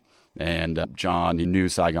carrying it. And John, he knew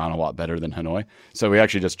Saigon a lot better than Hanoi. So we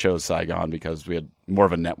actually just chose Saigon because we had more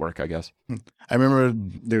of a network, I guess. I remember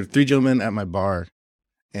there were 3 gentlemen at my bar,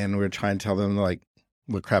 and we were trying to tell them like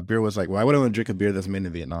what craft beer was like. Why would I want to drink a beer that's made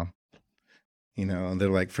in Vietnam? And they're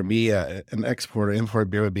like, for me, an export or import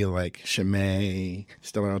beer would be like Chimay,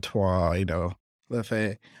 Stella Artois,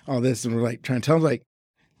 Leffe, all this. And we're like trying to tell them like,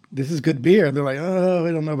 this is good beer. And they're like, oh,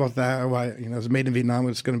 I don't know about that. Or why, it's made in Vietnam,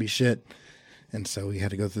 it's going to be shit. And so we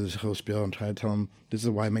had to go through this whole spiel and try to tell them this is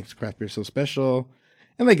why it makes craft beer so special.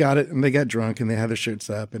 And they got it, and they got drunk, and they had their shirts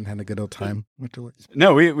up and had a good old time afterwards.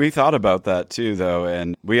 No, we thought about that too, though.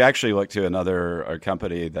 And we actually looked to another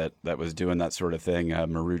company that was doing that sort of thing,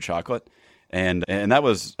 Maru Chocolate. And that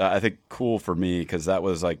was, I think, cool for me because that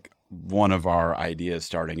was like one of our ideas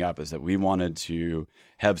starting up, is that we wanted to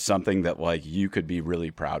have something that like you could be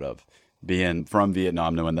really proud of. Being from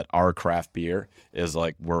Vietnam, knowing that our craft beer is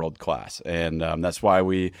like world class. And that's why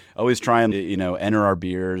we always try and, enter our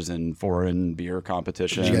beers in foreign beer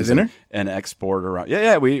competitions. Did you guys enter? And export around.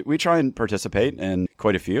 Yeah, we try and participate in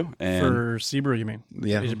quite a few. And For Seabrew, you mean?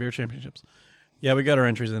 Yeah. Asian Beer Championships. Yeah, we got our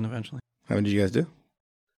entries in eventually. How many did you guys do?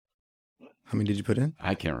 How many did you put in?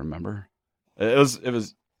 I can't remember. It's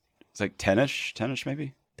like 10-ish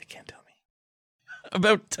maybe. They can't tell me.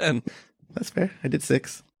 About 10. That's fair. I did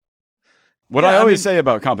 6. What I always say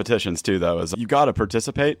about competitions, too, though, is you got to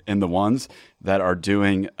participate in the ones that are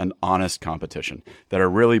doing an honest competition, that are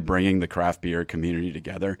really bringing the craft beer community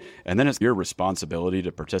together. And then it's your responsibility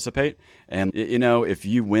to participate. And, if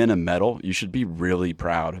you win a medal, you should be really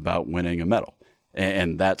proud about winning a medal.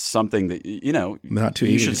 And that's something that, Not too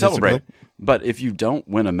you easy should to celebrate. disappoint. But if you don't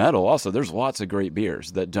win a medal, also, there's lots of great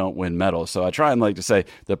beers that don't win medals. So I try and like to say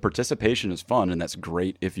the participation is fun, and that's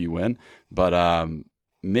great if you win. But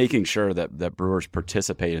making sure that brewers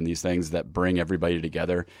participate in these things that bring everybody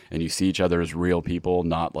together and you see each other as real people,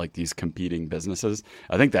 not like these competing businesses.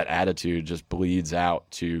 I think that attitude just bleeds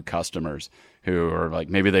out to customers who are like,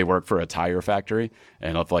 maybe they work for a tire factory,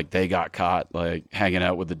 and if like they got caught like hanging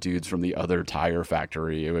out with the dudes from the other tire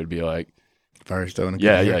factory, it would be like, Firestone.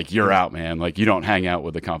 yeah, like you're out, man. Like you don't hang out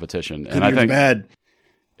with the competition. And I think bad.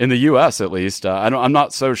 In the U.S. at least, I'm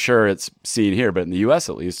not so sure it's seen here, but in the U.S.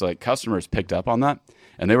 at least, like customers picked up on that.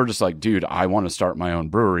 And they were just like, dude, I want to start my own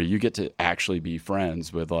brewery. You get to actually be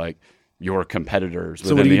friends with like your competitors.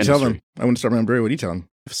 So what do you tell them? I want to start my own brewery. What do you tell them?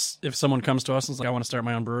 If someone comes to us and is like, I want to start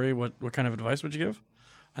my own brewery, what kind of advice would you give?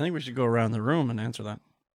 I think we should go around the room and answer that.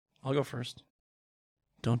 I'll go first.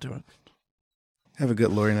 Don't do it. Have a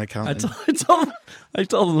good lawyer and accountant. I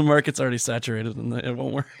told them the market's already saturated and it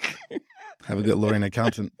won't work. Have a good lawyer and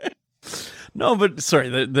accountant. No, but sorry,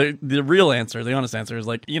 the real answer, the honest answer is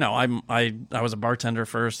like, I was a bartender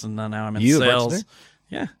first, and then now I'm in sales.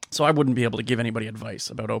 Yeah, so I wouldn't be able to give anybody advice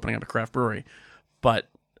about opening up a craft brewery, but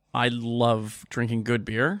I love drinking good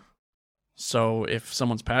beer. So if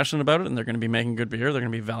someone's passionate about it and they're going to be making good beer, they're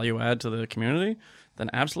going to be value add to the community, then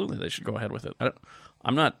absolutely they should go ahead with it.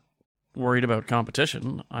 I'm not worried about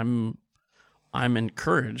competition. I'm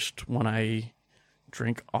encouraged when I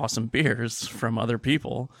drink awesome beers from other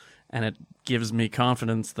people. And it gives me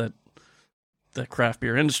confidence that the craft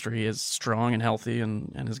beer industry is strong and healthy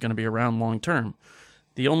and is going to be around long term.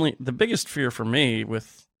 The biggest fear for me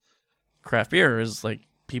with craft beer is like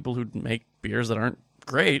people who make beers that aren't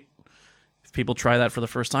great. If people try that for the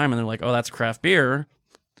first time and they're like, oh, that's craft beer,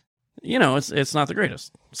 it's not the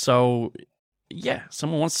greatest. So yeah,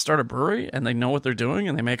 someone wants to start a brewery and they know what they're doing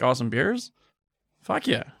and they make awesome beers. Fuck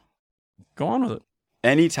yeah. Go on with it.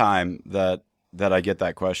 Anytime that that I get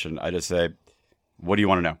that question, I just say, what do you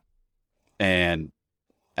want to know? And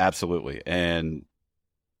absolutely. And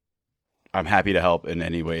I'm happy to help in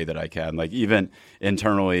any way that I can. Like even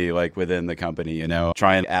internally, like within the company,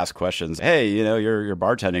 try and ask questions. Hey, you're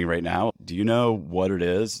bartending right now. Do you know what it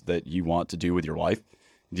is that you want to do with your life?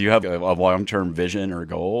 Do you have a long-term vision or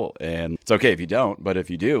goal? And it's okay if you don't, but if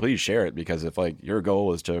you do, please share it, because if like your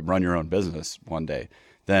goal is to run your own business one day,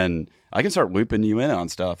 then I can start looping you in on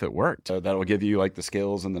stuff at work. So that will give you like the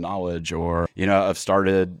skills and the knowledge. Or, I've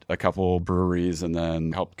started a couple breweries and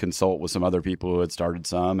then helped consult with some other people who had started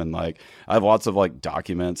some. And like, I have lots of like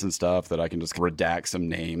documents and stuff that I can just redact some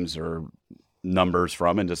names or numbers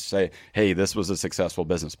from and just say, hey, this was a successful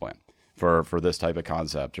business plan for this type of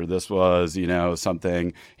concept, or this was,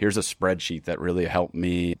 something, here's a spreadsheet that really helped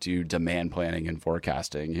me do demand planning and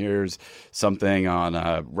forecasting. Here's something on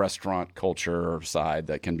a restaurant culture side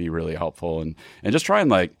that can be really helpful, and just try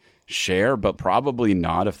and like share, but probably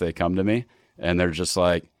not if they come to me and they're just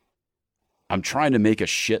like, I'm trying to make a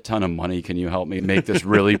shit ton of money. Can you help me make this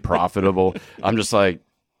really profitable? I'm just like,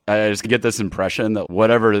 I just get this impression that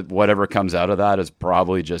whatever comes out of that is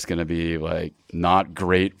probably just going to be like not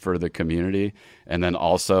great for the community. And then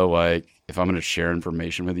also like, if I'm going to share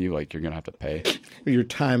information with you, like you're going to have to pay. My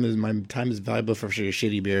time is valuable for your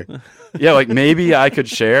shitty beer. Yeah. Like maybe I could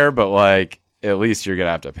share, but like at least you're going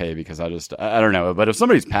to have to pay, because I don't know. But if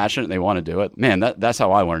somebody's passionate and they want to do it, man, that's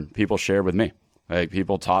how I learned. People share with me. Like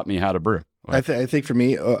people taught me how to brew. I think for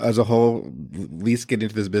me, as a whole, at least getting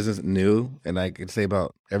into this business new, and I could say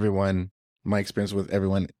about everyone, my experience with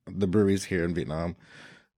everyone, the breweries here in Vietnam,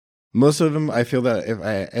 most of them, I feel that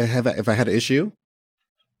if I had an issue,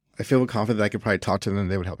 I feel confident that I could probably talk to them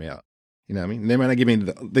and they would help me out. You know what I mean? They might not give me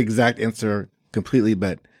the exact answer completely,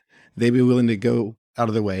 but they'd be willing to go out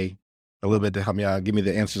of their way a little bit to help me out, give me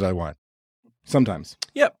the answers I want. Sometimes.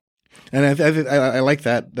 Yep. And I like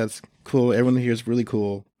that. That's cool. Everyone here is really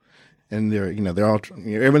cool. And they're all,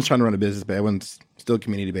 everyone's trying to run a business, but everyone's still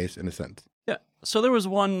community based in a sense. Yeah. So there was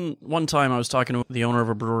one time I was talking to the owner of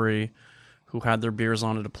a brewery who had their beers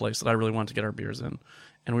on at a place that I really wanted to get our beers in.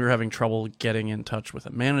 And we were having trouble getting in touch with a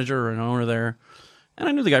manager or an owner there. And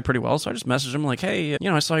I knew the guy pretty well, so I just messaged him like, hey,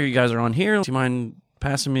 I saw you guys are on here. Do you mind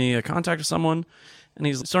passing me a contact of someone? And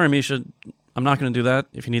he's like, sorry, Misha, I'm not going to do that.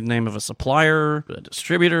 If you need the name of a supplier, a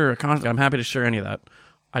distributor, a contact, I'm happy to share any of that.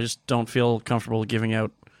 I just don't feel comfortable giving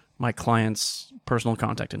out my client's personal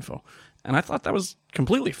contact info. And I thought that was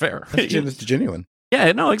completely fair. That's genuine.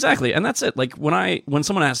 Yeah, no, exactly. And that's it. Like when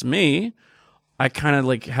someone asks me, I kind of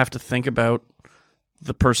like have to think about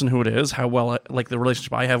the person who it is, how well, like the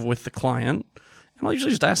relationship I have with the client. And I'll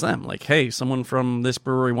usually just ask them like, hey, someone from this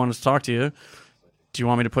brewery wanted to talk to you. Do you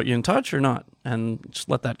want me to put you in touch or not? And just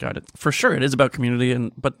let that guide it. For sure, it is about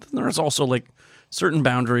community. But there's also like certain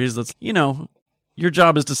boundaries that's, your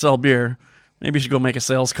job is to sell beer. Maybe you should go make a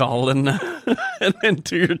sales call and then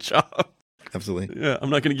do your job. Absolutely. Yeah,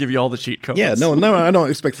 I'm not going to give you all the cheat codes. Yeah, no, I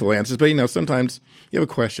don't expect full answers, but sometimes you have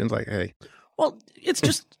questions like, hey. Well, it's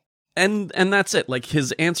just, and that's it. Like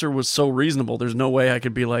his answer was so reasonable. There's no way I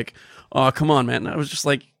could be like, oh, come on, man. And I was just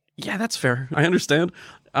like, yeah, that's fair. I understand.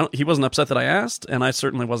 He wasn't upset that I asked, and I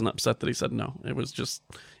certainly wasn't upset that he said no. It was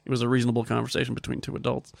a reasonable conversation between two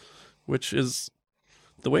adults, which is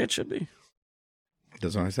the way it should be.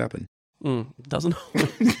 Doesn't always happen. Doesn't.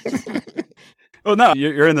 Well, no,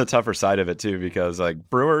 you're in the tougher side of it too, because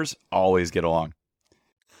like brewers always get along.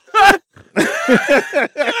 I'm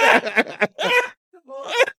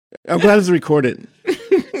glad it's recorded.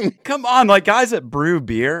 Come on, like guys that brew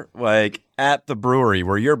beer, like at the brewery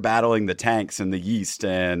where you're battling the tanks and the yeast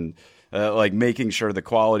and like making sure the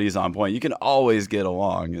quality is on point, you can always get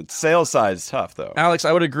along. It's sales side's tough though. Alex,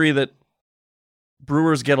 I would agree that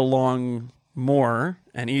brewers get along more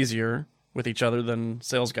and easier with each other than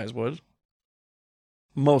sales guys would.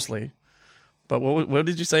 Mostly. But what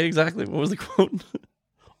did you say exactly? What was the quote?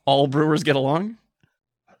 All brewers get along?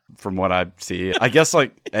 From what I see. I guess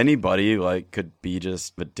like anybody like could be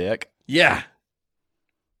just a dick. Yeah.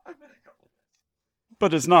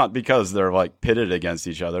 But it's not because they're like pitted against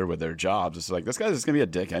each other with their jobs. It's like this guy's just gonna be a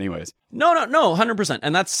dick anyways. No, 100%.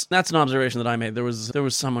 And that's an observation that I made. There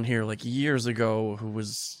was someone here like years ago who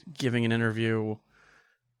was giving an interview,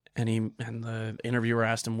 and the interviewer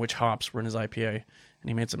asked him which hops were in his IPA, and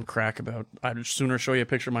he made some crack about I'd sooner show you a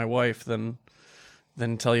picture of my wife than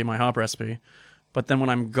tell you my hop recipe. But then when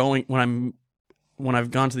I've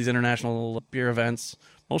gone to these international beer events,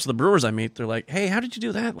 most of the brewers I meet, they're like, hey, how did you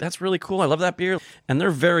do that? That's really cool. I love that beer. And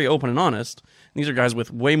they're very open and honest. And these are guys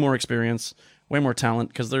with way more experience, way more talent,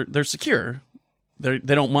 because they're secure.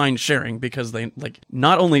 they don't mind sharing because they like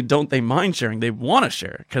not only don't they mind sharing, they want to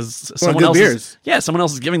share because someone else someone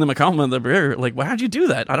else is giving them a compliment of the beer. Like, well, how'd you do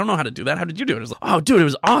that? I don't know how to do that. How did you do it? It's like, oh, dude, it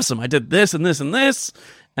was awesome. I did this and this and this,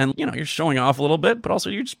 and you're showing off a little bit, but also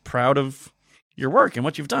you're just proud of your work and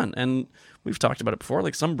what you've done. And we've talked about it before.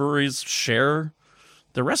 Like some breweries share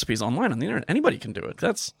their recipes online on the internet. Anybody can do it.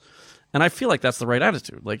 And I feel like that's the right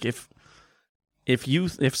attitude. Like if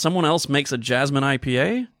someone else makes a Jasmine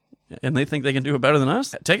IPA and they think they can do it better than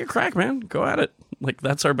us, take a crack, man. Go at it. Like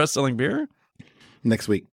that's our best selling beer. Next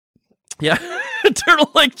week. Yeah.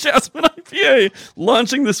 Turtle Lake Jasmine IPA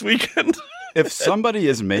launching this weekend. If somebody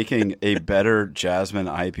is making a better Jasmine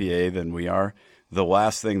IPA than we are, the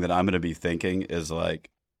last thing that I'm going to be thinking is like,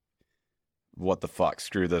 what the fuck?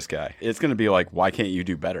 Screw this guy. It's going to be like, why can't you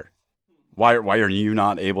do better? Why are you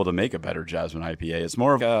not able to make a better Jasmine IPA? It's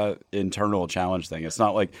more of an internal challenge thing. It's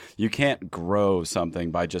not like you can't grow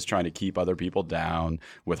something by just trying to keep other people down,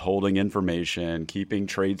 withholding information, keeping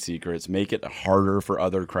trade secrets, make it harder for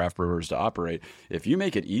other craft brewers to operate. If you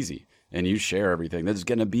make it easy and you share everything, there's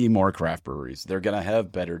going to be more craft breweries. They're going to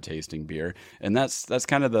have better tasting beer. And that's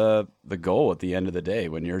kind of the goal at the end of the day.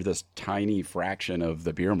 When you're this tiny fraction of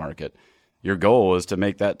the beer market, your goal is to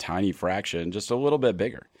make that tiny fraction just a little bit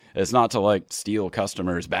bigger. It's not to like steal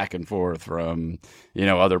customers back and forth from,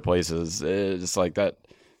 other places. It's like that.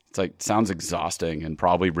 It's like sounds exhausting and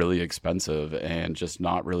probably really expensive and just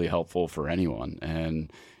not really helpful for anyone.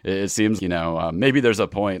 And it seems, maybe there's a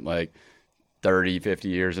point like 30, 50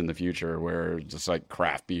 years in the future where just like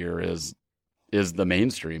craft beer is the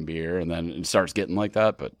mainstream beer, and then it starts getting like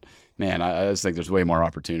that. But man, I just think there's way more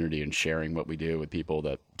opportunity in sharing what we do with people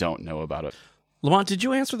that don't know about it. Lamont, did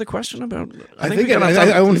you answer the question about? I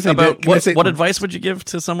want to say about what advice would you give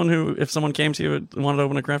to someone who, if someone came to you and wanted to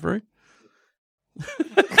open a craft brewery?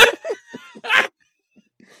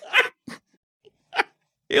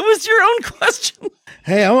 It was your own question.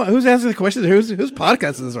 Hey, who's asking the question? Whose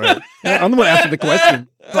podcast is this? Right? I'm the one asking the question.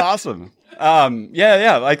 It's awesome.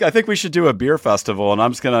 Yeah. Like, I think we should do a beer festival, and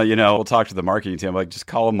I'm just gonna, we'll talk to the marketing team. Like, just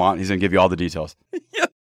call Lamont. He's gonna give you all the details. Yeah.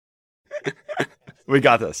 We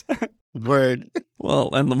got this. Word. Well,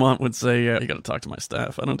 and Lamont would say, "Yeah, you got to talk to my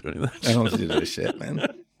staff. I don't do any of that. I don't do this shit, man.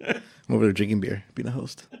 I'm over there drinking beer, being a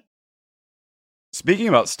host." Speaking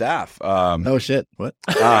about staff, oh shit, what?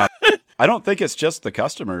 I don't think it's just the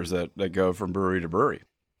customers that go from brewery to brewery.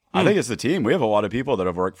 I think it's the team. We have a lot of people that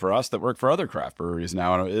have worked for us that work for other craft breweries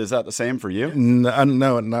now. Is that the same for you?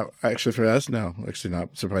 No, not actually for us. No, actually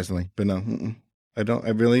not, surprisingly. But no, I don't. I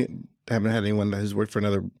really haven't had anyone that has worked for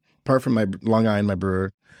another, apart from my Long Island, my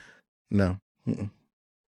brewer. No.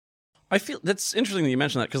 I feel that's interesting that you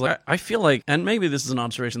mentioned that, because I feel like, and maybe this is an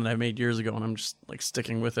observation that I made years ago and I'm just like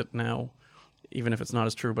sticking with it now, even if it's not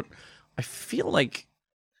as true, but I feel like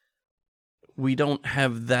we don't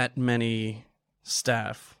have that many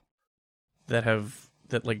staff that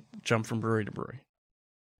like jump from brewery to brewery.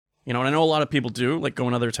 And I know a lot of people do, like go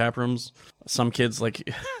in other tap rooms. Some kids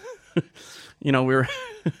like, we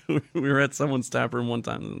were at someone's tap room one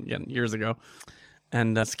time, again, years ago.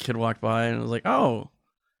 And this kid walked by and was like, "Oh,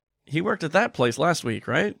 he worked at that place last week,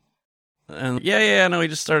 right?" And no, he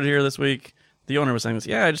just started here this week. The owner was saying this.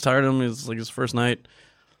 Yeah, I just hired him. It was like his first night.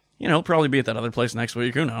 He'll probably be at that other place next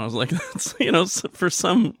week. Who knows? Like, that's, for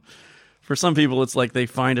some people, it's like they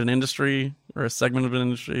find an industry or a segment of an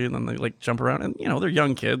industry and then they like jump around. And they're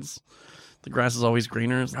young kids. The grass is always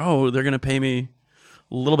greener. Oh, they're gonna pay me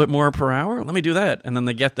a little bit more per hour. Let me do that. And then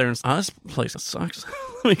they get there and this place sucks.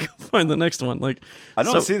 Let me go find the next one. Like, I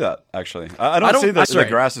don't see that actually. I don't see that the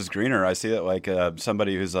grass is greener. I see it like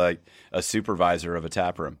somebody who's like a supervisor of a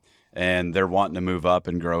tap room and they're wanting to move up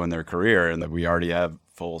and grow in their career, and that we already have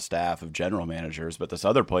full staff of general managers, but this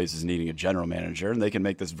other place is needing a general manager and they can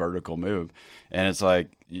make this vertical move. And it's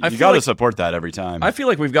like, you got to support that every time. I feel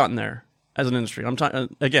like we've gotten there as an industry. I'm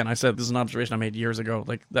again, I said this is an observation I made years ago.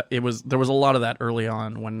 Like that, there was a lot of that early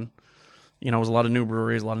on when, it was a lot of new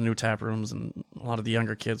breweries, a lot of new tap rooms, and a lot of the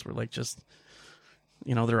younger kids were like just,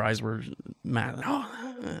 their eyes were mad.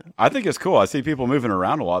 I think it's cool. I see people moving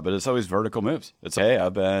around a lot, but it's always vertical moves. It's, hey,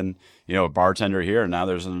 I've been, a bartender here, and now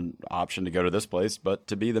there's an option to go to this place, but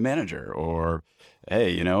to be the manager. Or,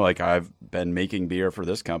 hey, like I've been making beer for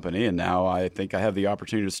this company, and now I think I have the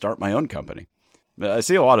opportunity to start my own company. But I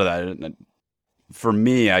see a lot of that. For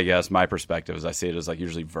me, I guess my perspective is I see it as like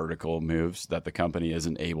usually vertical moves that the company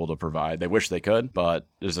isn't able to provide. They wish they could, but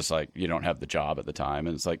it's just like you don't have the job at the time.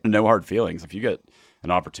 And it's like no hard feelings. If you get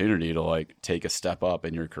an opportunity to like take a step up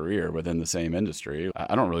in your career within the same industry,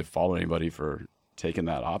 I don't really fault anybody for taking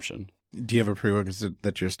that option. Do you have a prerequisite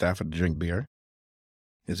that your staff would drink beer?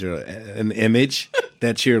 Is there an image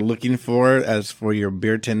that you're looking for as for your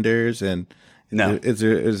beer tenders? And No. is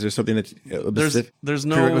there something that there's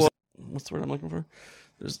no what's the word I'm looking for?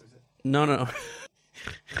 There's no.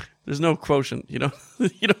 There's no quotient,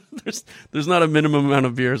 there's not a minimum amount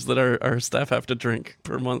of beers that our staff have to drink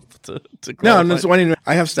per month to qualify. No, I'm just wondering.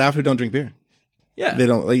 I have staff who don't drink beer. Yeah. They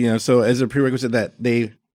don't, so as a prerequisite that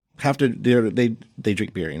they have to, they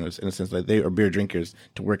drink beer, in a sense, like they are beer drinkers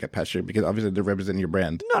to work at Pasture because obviously they're representing your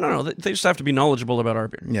brand. No. They just have to be knowledgeable about our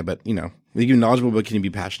beer. Yeah, but, you can be knowledgeable, but can you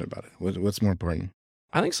be passionate about it? What's more important?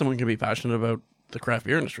 I think someone can be passionate about the craft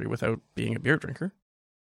beer industry without being a beer drinker.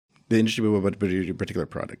 The industry, but your particular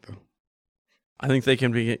product, though. I think they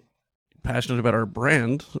can be passionate about our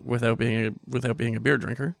brand without being a beer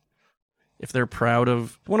drinker. If they're proud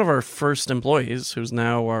of one of our first employees, who's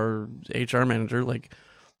now our HR manager, like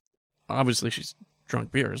obviously she's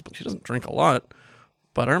drunk beers, but she doesn't drink a lot.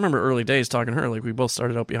 But I remember early days talking to her, like we both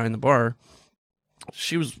started out behind the bar.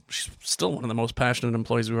 She's still one of the most passionate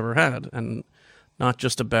employees we've ever had, and not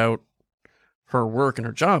just about her work and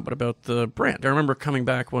her job, but about the brand. I remember coming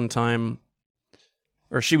back one time,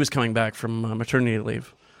 or she was coming back from maternity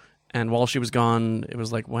leave, and while she was gone, it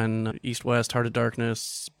was like when East West, Heart of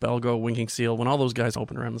Darkness, Belgo, Winking Seal, when all those guys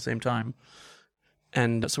opened around the same time.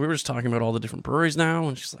 And so we were just talking about all the different breweries now,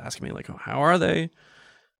 and she's asking me, like, oh, how are they?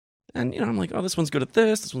 And, I'm like, oh, this one's good at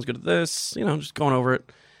this one's good at this, just going over it.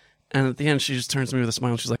 And at the end, she just turns to me with a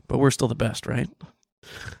smile, and she's like, but we're still the best, right?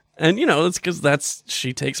 And, it's because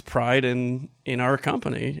she takes pride in our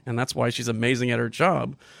company, and that's why she's amazing at her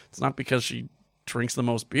job. It's not because she drinks the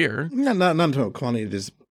most beer. Not until quantity,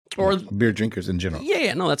 just or beer drinkers in general.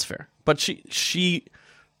 Yeah, no, that's fair. But she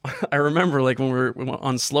I remember, like, when we were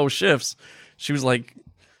on slow shifts, she was, like,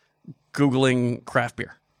 Googling craft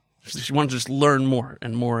beer. She wanted to just learn more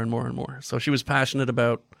and more and more and more. So she was passionate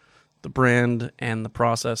about the brand and the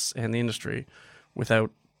process and the industry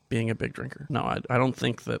without being a big drinker. No, I don't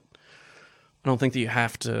think that you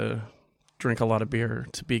have to drink a lot of beer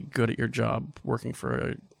to be good at your job working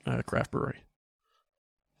for a craft brewery,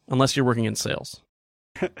 unless you're working in sales.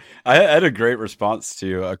 I had a great response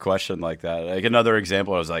to a question like that. Like another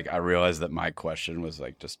example, I realized that my question was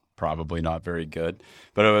like just probably not very good,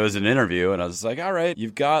 but it was an interview and I was like, all right,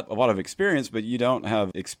 you've got a lot of experience, but you don't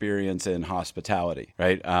have experience in hospitality,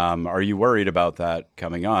 right? Are you worried about that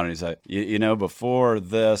coming on? And he's like, before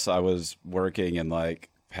this, I was working in like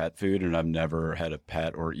pet food and I've never had a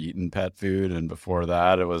pet or eaten pet food. And before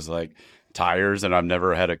that, it was like tires and I've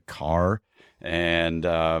never had a car. And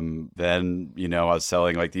then, I was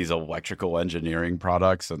selling like these electrical engineering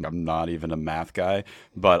products and I'm not even a math guy,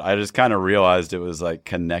 but I just kind of realized it was like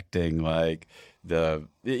connecting like the,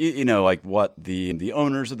 like what the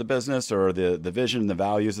owners of the business or the vision, the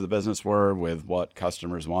values of the business were with what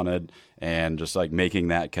customers wanted and just like making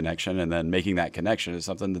that connection. And then making that connection is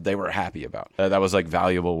something that they were happy about. That was like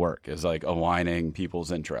valuable work, is like aligning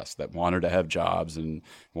people's interests that wanted to have jobs and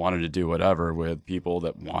wanted to do whatever with people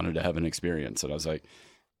that wanted to have an experience. And I was like,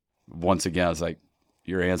 once again,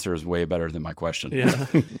 your answer is way better than my question. Yeah.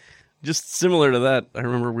 Just similar to that, I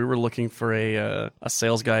remember we were looking for a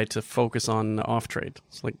sales guy to focus on off-trade.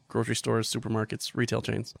 It's like grocery stores, supermarkets, retail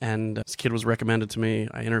chains. And this kid was recommended to me.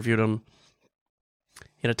 I interviewed him.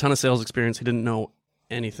 He had a ton of sales experience. He didn't know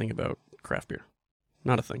anything about craft beer.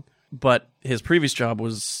 Not a thing. But his previous job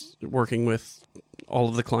was working with all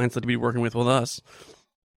of the clients that he'd be working with us.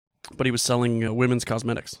 But he was selling women's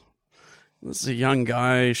cosmetics. This is a young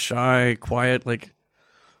guy, shy, quiet, like...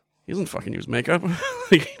 He doesn't fucking use makeup.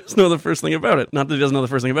 Like, he doesn't know the first thing about it. Not that he doesn't know the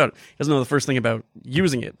first thing about it. He doesn't know the first thing about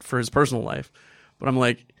using it for his personal life. But I'm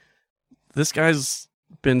like, this guy's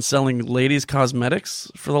been selling ladies'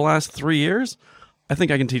 cosmetics for the last 3 years. I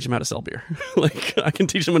think I can teach him how to sell beer. Like, I can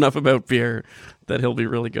teach him enough about beer that he'll be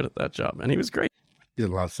really good at that job. And he was great.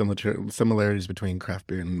 There's a lot of similarities between craft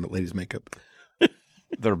beer and ladies' makeup.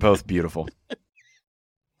 They're both beautiful.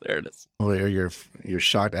 There it is. Well, you're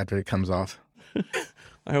shocked after it comes off.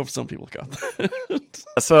 I hope some people got that.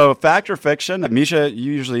 So, fact or fiction? Misha,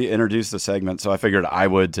 you usually introduce the segment, so I figured I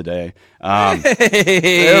would today.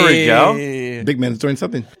 There we go. Big man's doing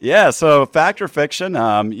something. Yeah, so fact or fiction,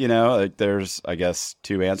 there's, I guess,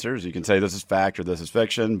 two answers. You can say this is fact or this is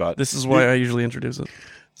fiction, but... This is why I usually introduce it.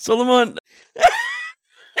 So, Lamont...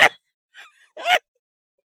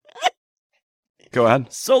 Go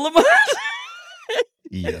ahead. So, Lamont...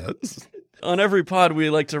 Yes. On every pod, we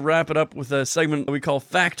like to wrap it up with a segment we call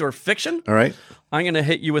Fact or Fiction. All right. I'm going to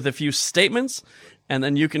hit you with a few statements, and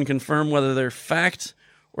then you can confirm whether they're fact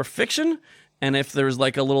or fiction. And if there's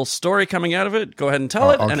like a little story coming out of it, go ahead and tell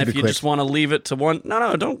it. And if you just want to leave it to one...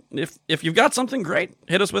 No, don't. If you've got something, great.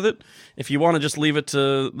 Hit us with it. If you want to just leave it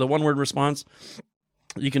to the one-word response,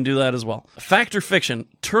 You can do that as well. Fact or fiction?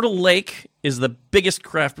 Turtle Lake is the biggest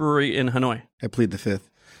craft brewery in Hanoi. I plead the fifth.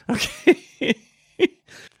 Okay.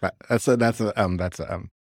 That's a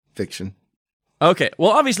fiction. Okay.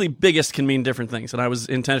 Well, obviously, biggest can mean different things, and I was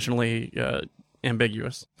intentionally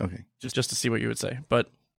ambiguous. Okay. Just to see what you would say,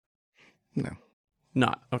 but No.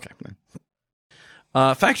 not. Okay.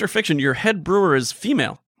 Fact or fiction? Your head brewer is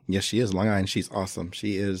female. Yes, she is. Long Island. She's awesome.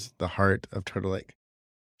 She is the heart of Turtle Lake.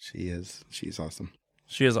 She's awesome.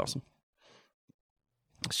 She is awesome.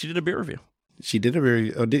 She did a beer review. She did a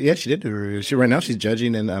review. She did do a review. Right now she's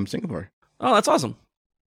judging in Singapore. Oh, that's awesome.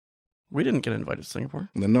 We didn't get invited to Singapore.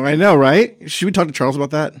 No, I know, right? Should we talk to Charles about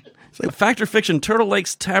that? Fact or fiction? Turtle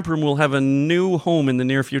Lake's taproom will have a new home in the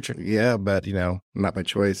near future. Yeah, but not by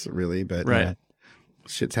choice, really. But right,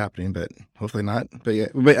 shit's happening, but hopefully not. But yeah,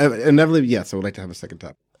 but inevitably, yes, I would like to have a second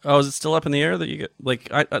tap. Oh, is it still up in the air that you get?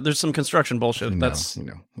 Like, there's some construction bullshit. That's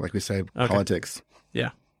like we say, okay. Politics. Yeah.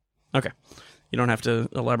 Okay. You don't have to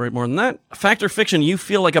elaborate more than that. Fact or fiction? You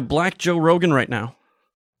feel like a black Joe Rogan right now.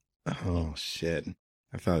 Oh shit!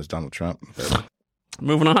 I thought it was Donald Trump. But...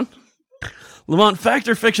 Moving on. Lamont, fact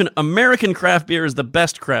or fiction? American craft beer is the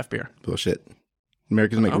best craft beer. Bullshit.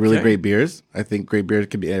 Americans make really great beers. I think great beer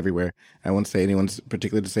can be everywhere. I won't say anyone's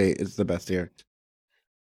particular to say it's the best here.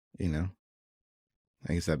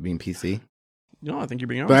 I guess that being PC. No, I think you're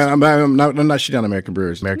being honest. But I'm not shitting on American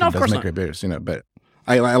brewers. American does make great beers, but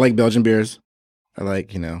I like Belgian beers. I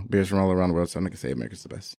like, beers from all around the world, so I'm not going to say America's the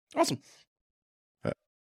best. Awesome.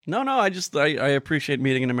 No, I appreciate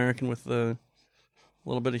meeting an American with a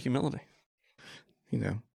little bit of humility.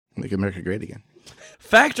 Make America great again.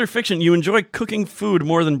 Fact or fiction? You enjoy cooking food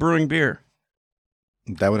more than brewing beer.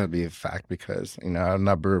 That would have to be a fact because, I'm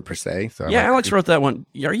not a brewer per se. So yeah, Alex wrote that one.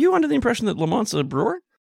 Are you under the impression that Lamont's a brewer?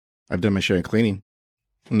 I've done my share of cleaning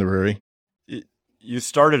in the brewery. You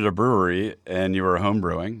started a brewery and you were home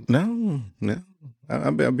brewing. No.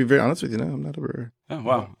 I'll be very honest with you. No, I'm not a brewer. Oh,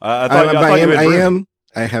 wow. I thought you I am.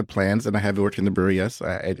 I have plans and I have worked in the brewery. Yes,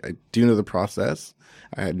 I do know the process.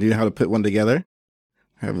 I do know how to put one together.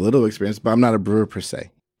 I have a little experience, but I'm not a brewer per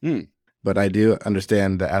se. But I do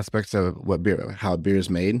understand the aspects of how beer is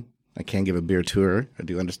made. I can give a beer tour. I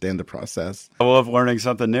do understand the process. I love learning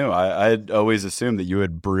something new. I'd always assumed that you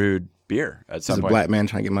had brewed beer at some point. As a black man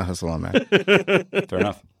trying to get my hustle on, man. Fair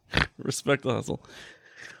enough. Respect the hustle.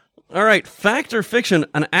 All right, fact or fiction?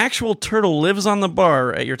 An actual turtle lives on the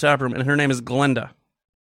bar at your taproom, and her name is Glenda.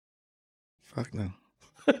 Fuck no.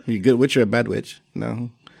 Are you a good witch or a bad witch?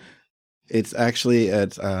 No. It's actually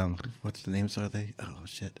what's the names are they? Oh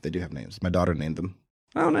shit, they do have names. My daughter named them.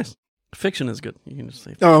 Oh, nice. Fiction is good. You can just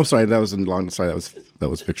say. Oh, I'm sorry. That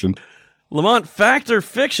was fiction. Lamont, fact or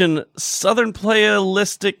fiction? Southern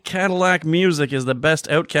Playalistic Cadillac Music is the best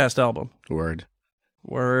Outkast album. Word.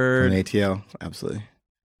 From ATL, absolutely.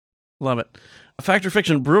 Love it. Fact or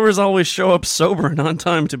fiction? Brewers always show up sober and on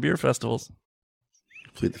time to beer festivals.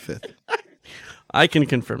 Plead the fifth. I can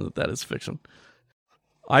confirm that is fiction.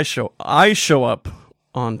 I show up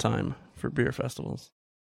on time for beer festivals.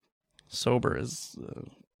 Sober is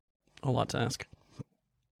a lot to ask.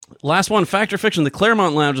 Last one, fact or fiction? The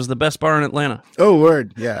Claremont Lounge is the best bar in Atlanta. Oh,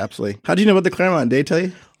 word. Yeah, absolutely. How do you know about the Claremont? Did they tell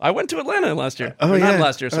you? I went to Atlanta last year. Oh, yeah. Not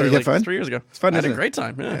last year, sorry, you had fun? 3 years ago. It's fun, I had a great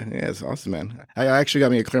time. Yeah, it's awesome, man. I actually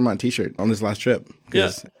got me a Claremont t-shirt on this last trip.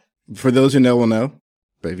 Yes. For those who know will know.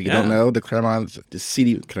 But if you don't know, the Claremont, the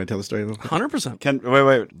CD, can I tell the story a little? 100%.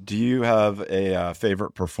 Wait. Do you have a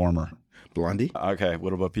favorite performer? Blondie. Okay.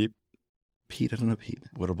 What about Peep? Pete, I don't know Pete.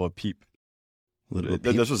 What about Peep? Peep?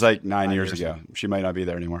 This was like 9 years ago. She might not be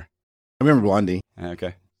there anymore. I remember Blondie.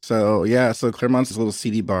 Okay. So Claremont's a little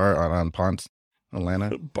CD bar on Ponce,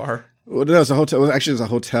 Atlanta. Bar. Well, no, it's a hotel. Well, actually, it's a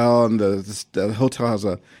hotel, and the hotel has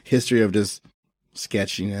a history of just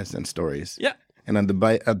sketchiness and stories. Yeah. And at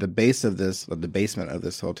the basement of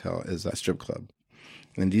this hotel is a strip club,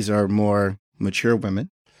 and these are more mature women.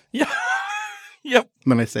 Yeah. Yep.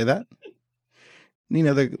 When I say that,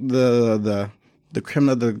 the creme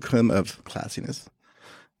of the creme of classiness.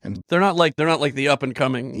 And they're not like the up and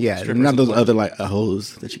coming. Yeah, they're not those other like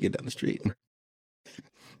hoes that you get down the street.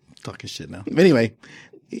 Talking shit now. But anyway,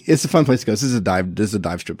 it's a fun place to go. This is a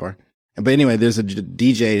dive strip bar. But anyway, there's a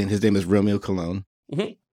DJ and his name is Romeo Cologne.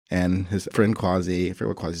 Mm-hmm. And his friend Quasi, I forget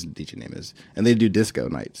what Quasi's DJ name is. And they do disco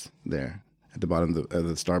nights there at the bottom of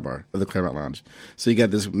the Star Bar, of the Claremont Lounge. So you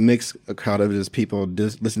got this mixed crowd of just people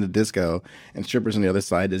listening to disco and strippers on the other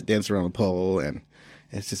side just dancing around the pole. And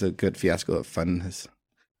it's just a good fiasco of funness.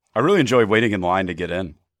 I really enjoy waiting in line to get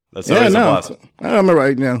in. That's always a blast. I remember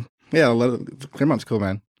right now. Yeah, Claremont's cool,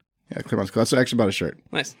 man. Yeah, Claremont's cool. I actually bought a shirt.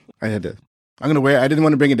 Nice. I'm going to wear it. I didn't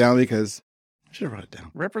want to bring it down because should have wrote it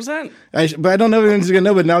down. Represent. But I don't know if anyone's going to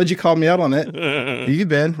know, but now that you called me out on it, you've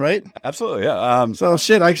been, right? Absolutely, yeah. So,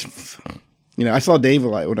 shit, I saw Dave a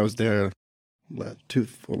lot when I was there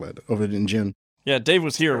over in June. Yeah, Dave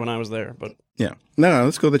was here when I was there, but... Yeah. No,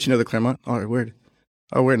 it's cool that you know the Claremont. All right, weird.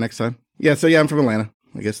 I'll wear it next time. Yeah, so I'm from Atlanta.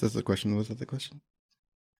 I guess that's the question. Was that the question?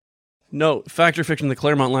 No, Fact or Fiction, the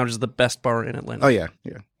Claremont Lounge is the best bar in Atlanta. Oh, yeah.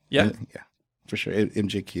 Yeah? Yeah, for sure.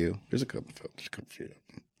 MJQ. There's a couple.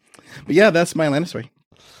 But yeah, that's my Atlanta story.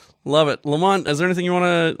 Love it. Lamont, is there anything you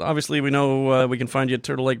want to... Obviously, we know we can find you at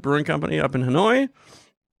Turtle Lake Brewing Company up in Hanoi. Is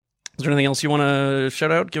there anything else you want to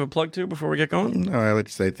shout out, give a plug to before we get going? No, I would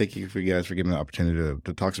say thank you for you guys for giving me the opportunity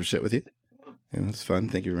to talk some shit with you. It was fun.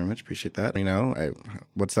 Thank you very much. Appreciate that.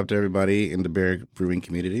 What's up to everybody in the beer brewing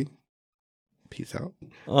community? Peace out.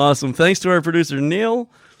 Awesome. Thanks to our producer, Neil.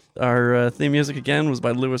 Our theme music, again, was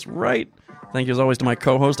by Lewis Wright. Thank you, as always, to my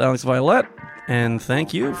co-host, Alex Violette. And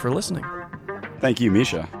thank you for listening. Thank you,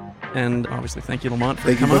 Misha. And obviously, thank you, Lamont,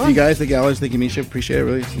 for coming on. Thank you, both on. you guys. Thank you, Alex. Thank you, Misha. Appreciate it,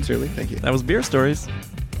 really, sincerely. Thank you. That was Beer Stories.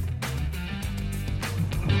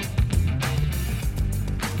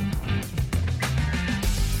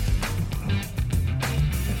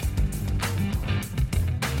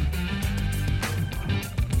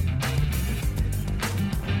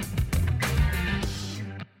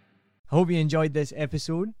 I hope you enjoyed this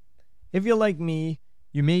episode. If you're like me,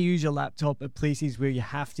 you may use your laptop at places where you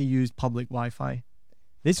have to use public Wi-Fi.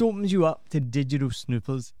 This opens you up to digital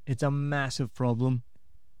snoopers. It's a massive problem.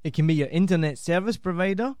 It can be your internet service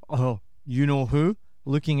provider, or you know who,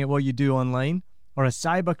 looking at what you do online, or a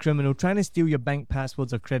cyber criminal trying to steal your bank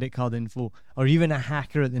passwords or credit card info, or even a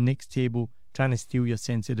hacker at the next table trying to steal your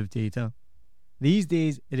sensitive data. These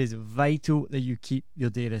days, it is vital that you keep your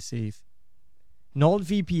data safe.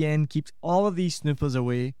 NordVPN keeps all of these snoopers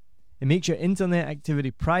away. It makes your internet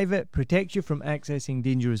activity private, protects you from accessing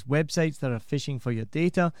dangerous websites that are phishing for your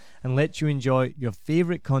data, and lets you enjoy your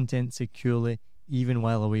favorite content securely, even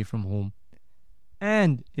while away from home.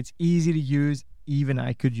 And it's easy to use, even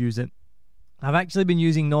I could use it. I've actually been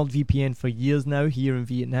using NordVPN for years now here in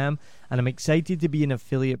Vietnam, and I'm excited to be an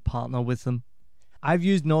affiliate partner with them. I've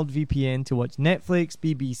used NordVPN to watch Netflix,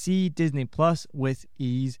 BBC, Disney Plus with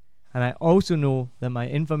ease. And I also know that my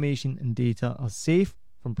information and data are safe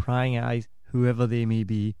from prying eyes, whoever they may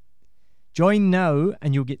be. Join now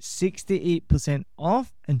and you'll get 68%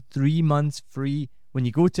 off and 3 months free when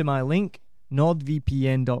you go to my link,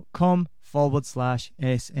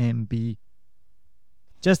 nordvpn.com/SMB.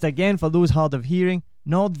 Just again, for those hard of hearing,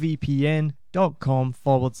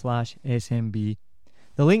 nordvpn.com/SMB.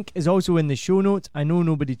 The link is also in the show notes. I know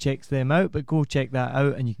nobody checks them out, but go check that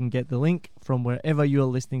out and you can get the link from wherever you're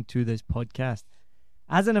listening to this podcast.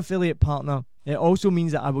 As an affiliate partner, it also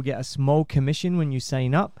means that I will get a small commission when you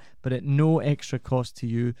sign up, but at no extra cost to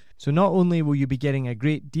you. So not only will you be getting a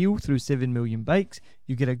great deal through 7 Million Bikes,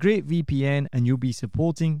 you get a great VPN and you'll be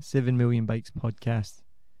supporting 7 Million Bikes podcast.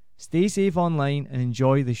 Stay safe online and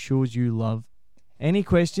enjoy the shows you love. Any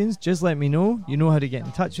questions, just let me know. You know how to get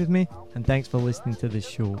in touch with me. And thanks for listening to this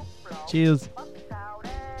show. Cheers.